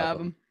great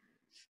album.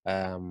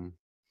 Oh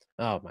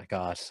my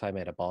God, I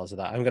made a balls of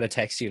that. I'm gonna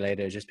text you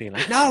later, just being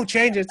like, no,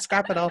 change it,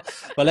 scrap it all.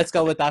 But let's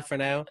go with that for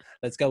now.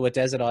 Let's go with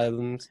Desert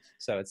Island.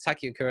 So it's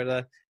Taki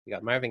Okurada, you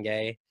got Marvin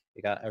Gaye,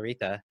 you got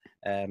Aretha,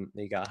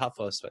 you got Hot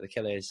Fuss by the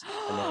Killers.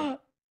 And then...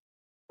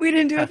 we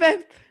didn't do a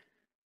fifth.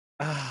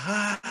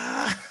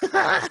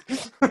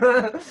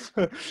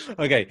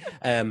 Okay.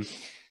 Let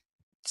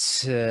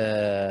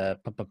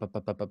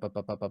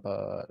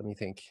me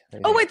think.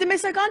 Oh wait, the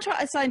Mr. Gone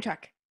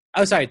soundtrack.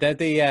 Oh, sorry. There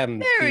we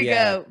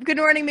go. Good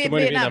Morning,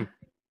 Vietnam.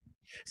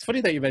 It's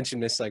funny that you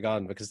mentioned Miss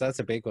Saigon because that's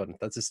a big one.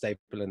 That's a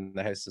staple in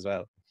the house as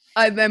well.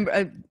 I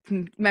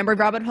remember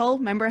Rabbit Hole.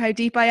 Remember how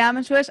deep I am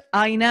into it?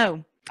 I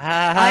know.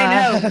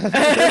 I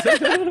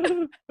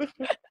know.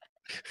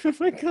 Oh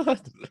my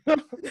God.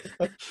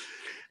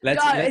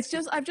 It's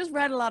just I've just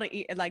read a lot of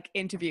like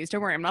interviews.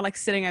 Don't worry, I'm not like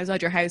sitting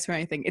outside your house or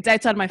anything. It's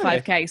outside my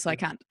 5K, so I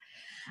can't.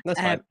 That's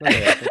fine.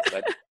 That's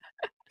fine.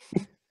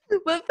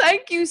 Well,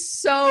 thank you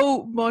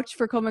so much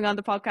for coming on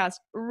the podcast.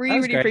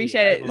 Really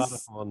appreciate it. A lot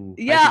of fun.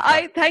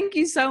 Thank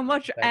you so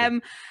much.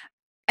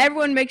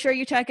 Everyone, make sure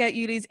you check out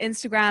Yuli's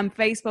Instagram,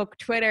 Facebook,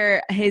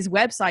 Twitter, his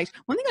website.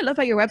 One thing I love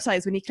about your website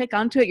is when you click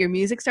onto it, your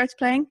music starts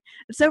playing.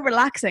 It's so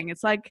relaxing.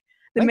 It's like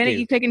the minute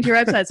you click into your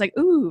website, it's like,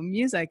 ooh,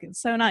 music.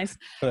 It's so nice.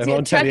 I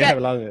won't tell you how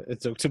long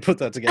it took to put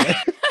that together.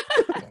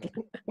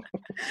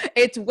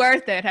 It's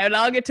worth it. How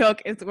long it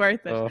took, it's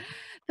worth it. Oh.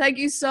 Thank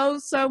you so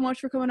much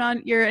for coming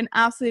on. You're an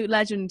absolute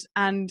legend,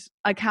 and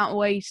I can't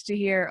wait to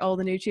hear all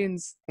the new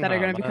tunes that are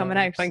going to be coming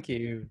out. Thank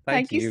you.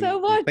 Thank you so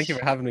much. Thank you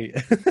for having me.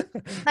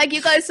 Thank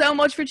you guys so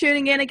much for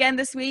tuning in again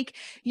this week.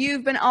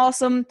 You've been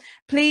awesome.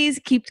 Please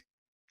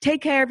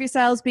take care of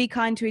yourselves, be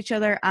kind to each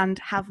other, and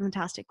have a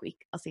fantastic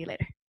week. I'll see you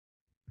later.